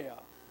out there?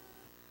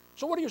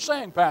 So what are you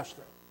saying,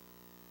 Pastor?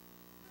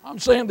 I'm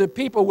saying that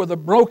people with a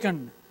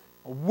broken,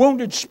 A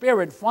wounded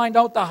spirit find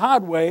out the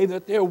hard way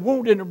that their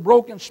wounded and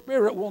broken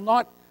spirit will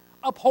not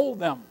uphold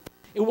them.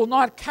 It will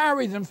not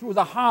carry them through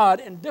the hard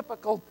and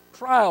difficult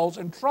trials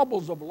and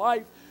troubles of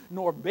life,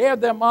 nor bear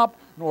them up,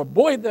 nor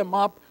buoy them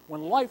up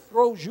when life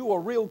throws you a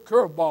real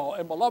curveball.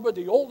 And beloved,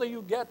 the older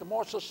you get, the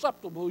more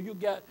susceptible you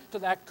get to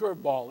that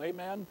curveball.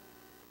 Amen?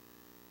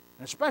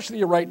 And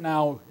especially right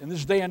now, in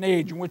this day and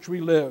age in which we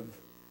live.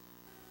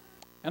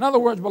 In other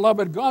words,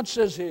 beloved, God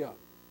says here,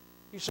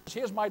 He says,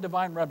 here's my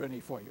divine remedy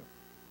for you.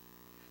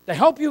 To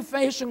help you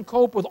face and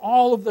cope with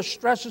all of the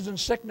stresses and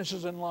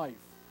sicknesses in life.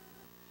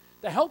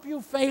 To help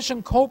you face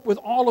and cope with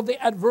all of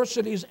the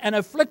adversities and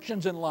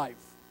afflictions in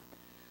life.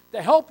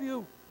 To help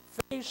you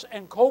face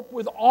and cope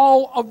with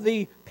all of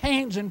the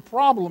pains and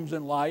problems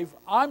in life,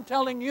 I'm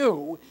telling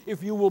you,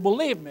 if you will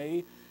believe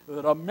me,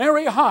 that a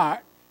merry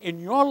heart in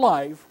your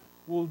life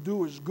will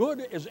do as good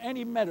as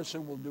any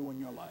medicine will do in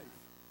your life.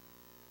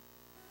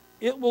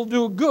 It will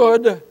do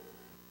good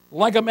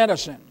like a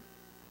medicine.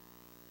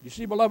 You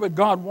see, beloved,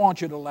 God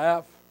wants you to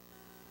laugh.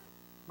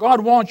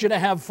 God wants you to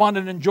have fun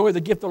and enjoy the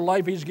gift of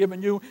life He's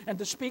given you, and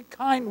to speak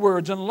kind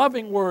words and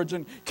loving words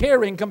and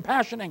caring,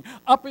 compassioning,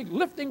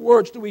 uplifting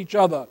words to each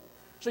other,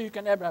 so you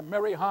can have a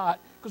merry heart.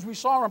 Because we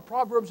saw in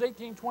Proverbs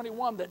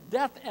 18:21 that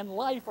death and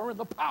life are in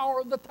the power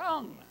of the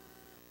tongue.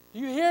 Do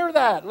you hear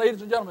that,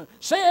 ladies and gentlemen?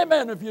 Say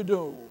amen if you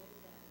do.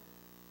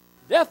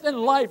 Death and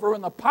life are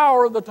in the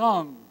power of the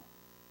tongue.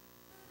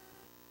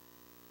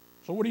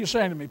 So what are you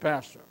saying to me,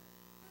 Pastor?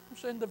 I'm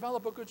saying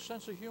develop a good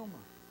sense of humor.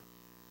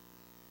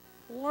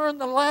 Learn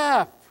to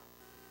laugh.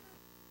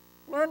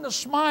 Learn to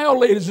smile,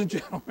 ladies and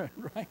gentlemen,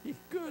 right?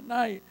 Good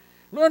night.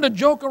 Learn to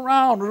joke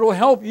around. It will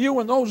help you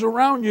and those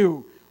around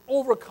you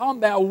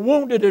overcome that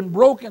wounded and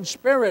broken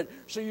spirit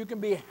so you can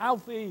be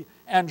healthy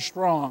and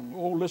strong.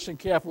 Oh, listen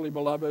carefully,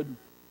 beloved.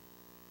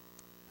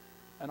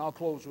 And I'll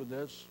close with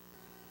this.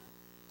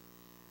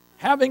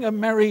 Having a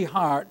merry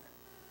heart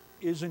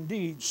is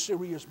indeed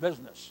serious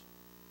business.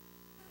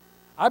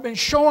 I've been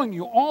showing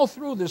you all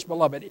through this,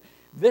 beloved,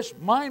 this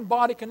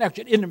mind-body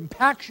connection. It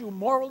impacts you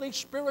morally,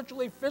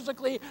 spiritually,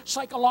 physically,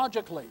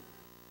 psychologically.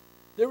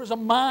 There is a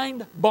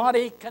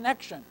mind-body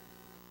connection.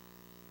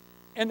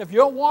 And if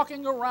you're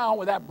walking around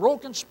with that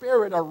broken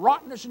spirit or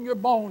rottenness in your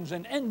bones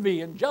and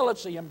envy and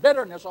jealousy and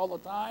bitterness all the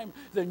time,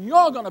 then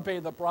you're going to pay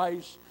the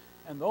price,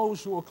 and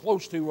those who are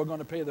close to you are going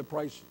to pay the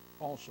price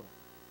also.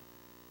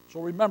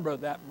 So remember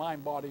that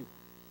mind-body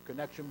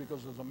connection,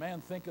 because as a man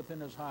thinketh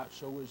in his heart,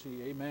 so is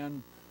he.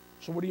 Amen.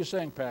 So what are you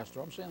saying, Pastor?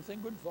 I'm saying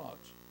think good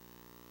thoughts.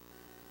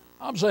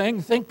 I'm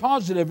saying think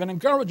positive and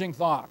encouraging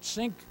thoughts.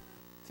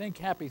 Think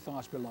happy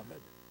thoughts,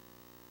 beloved.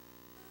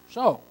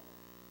 So,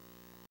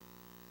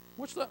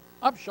 what's the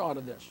upshot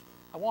of this?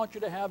 I want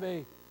you to have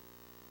a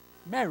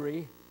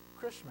merry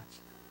Christmas,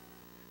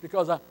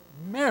 because a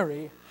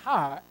merry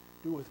heart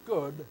doeth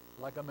good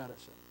like a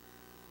medicine.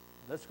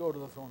 Let's go to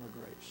the throne of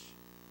grace.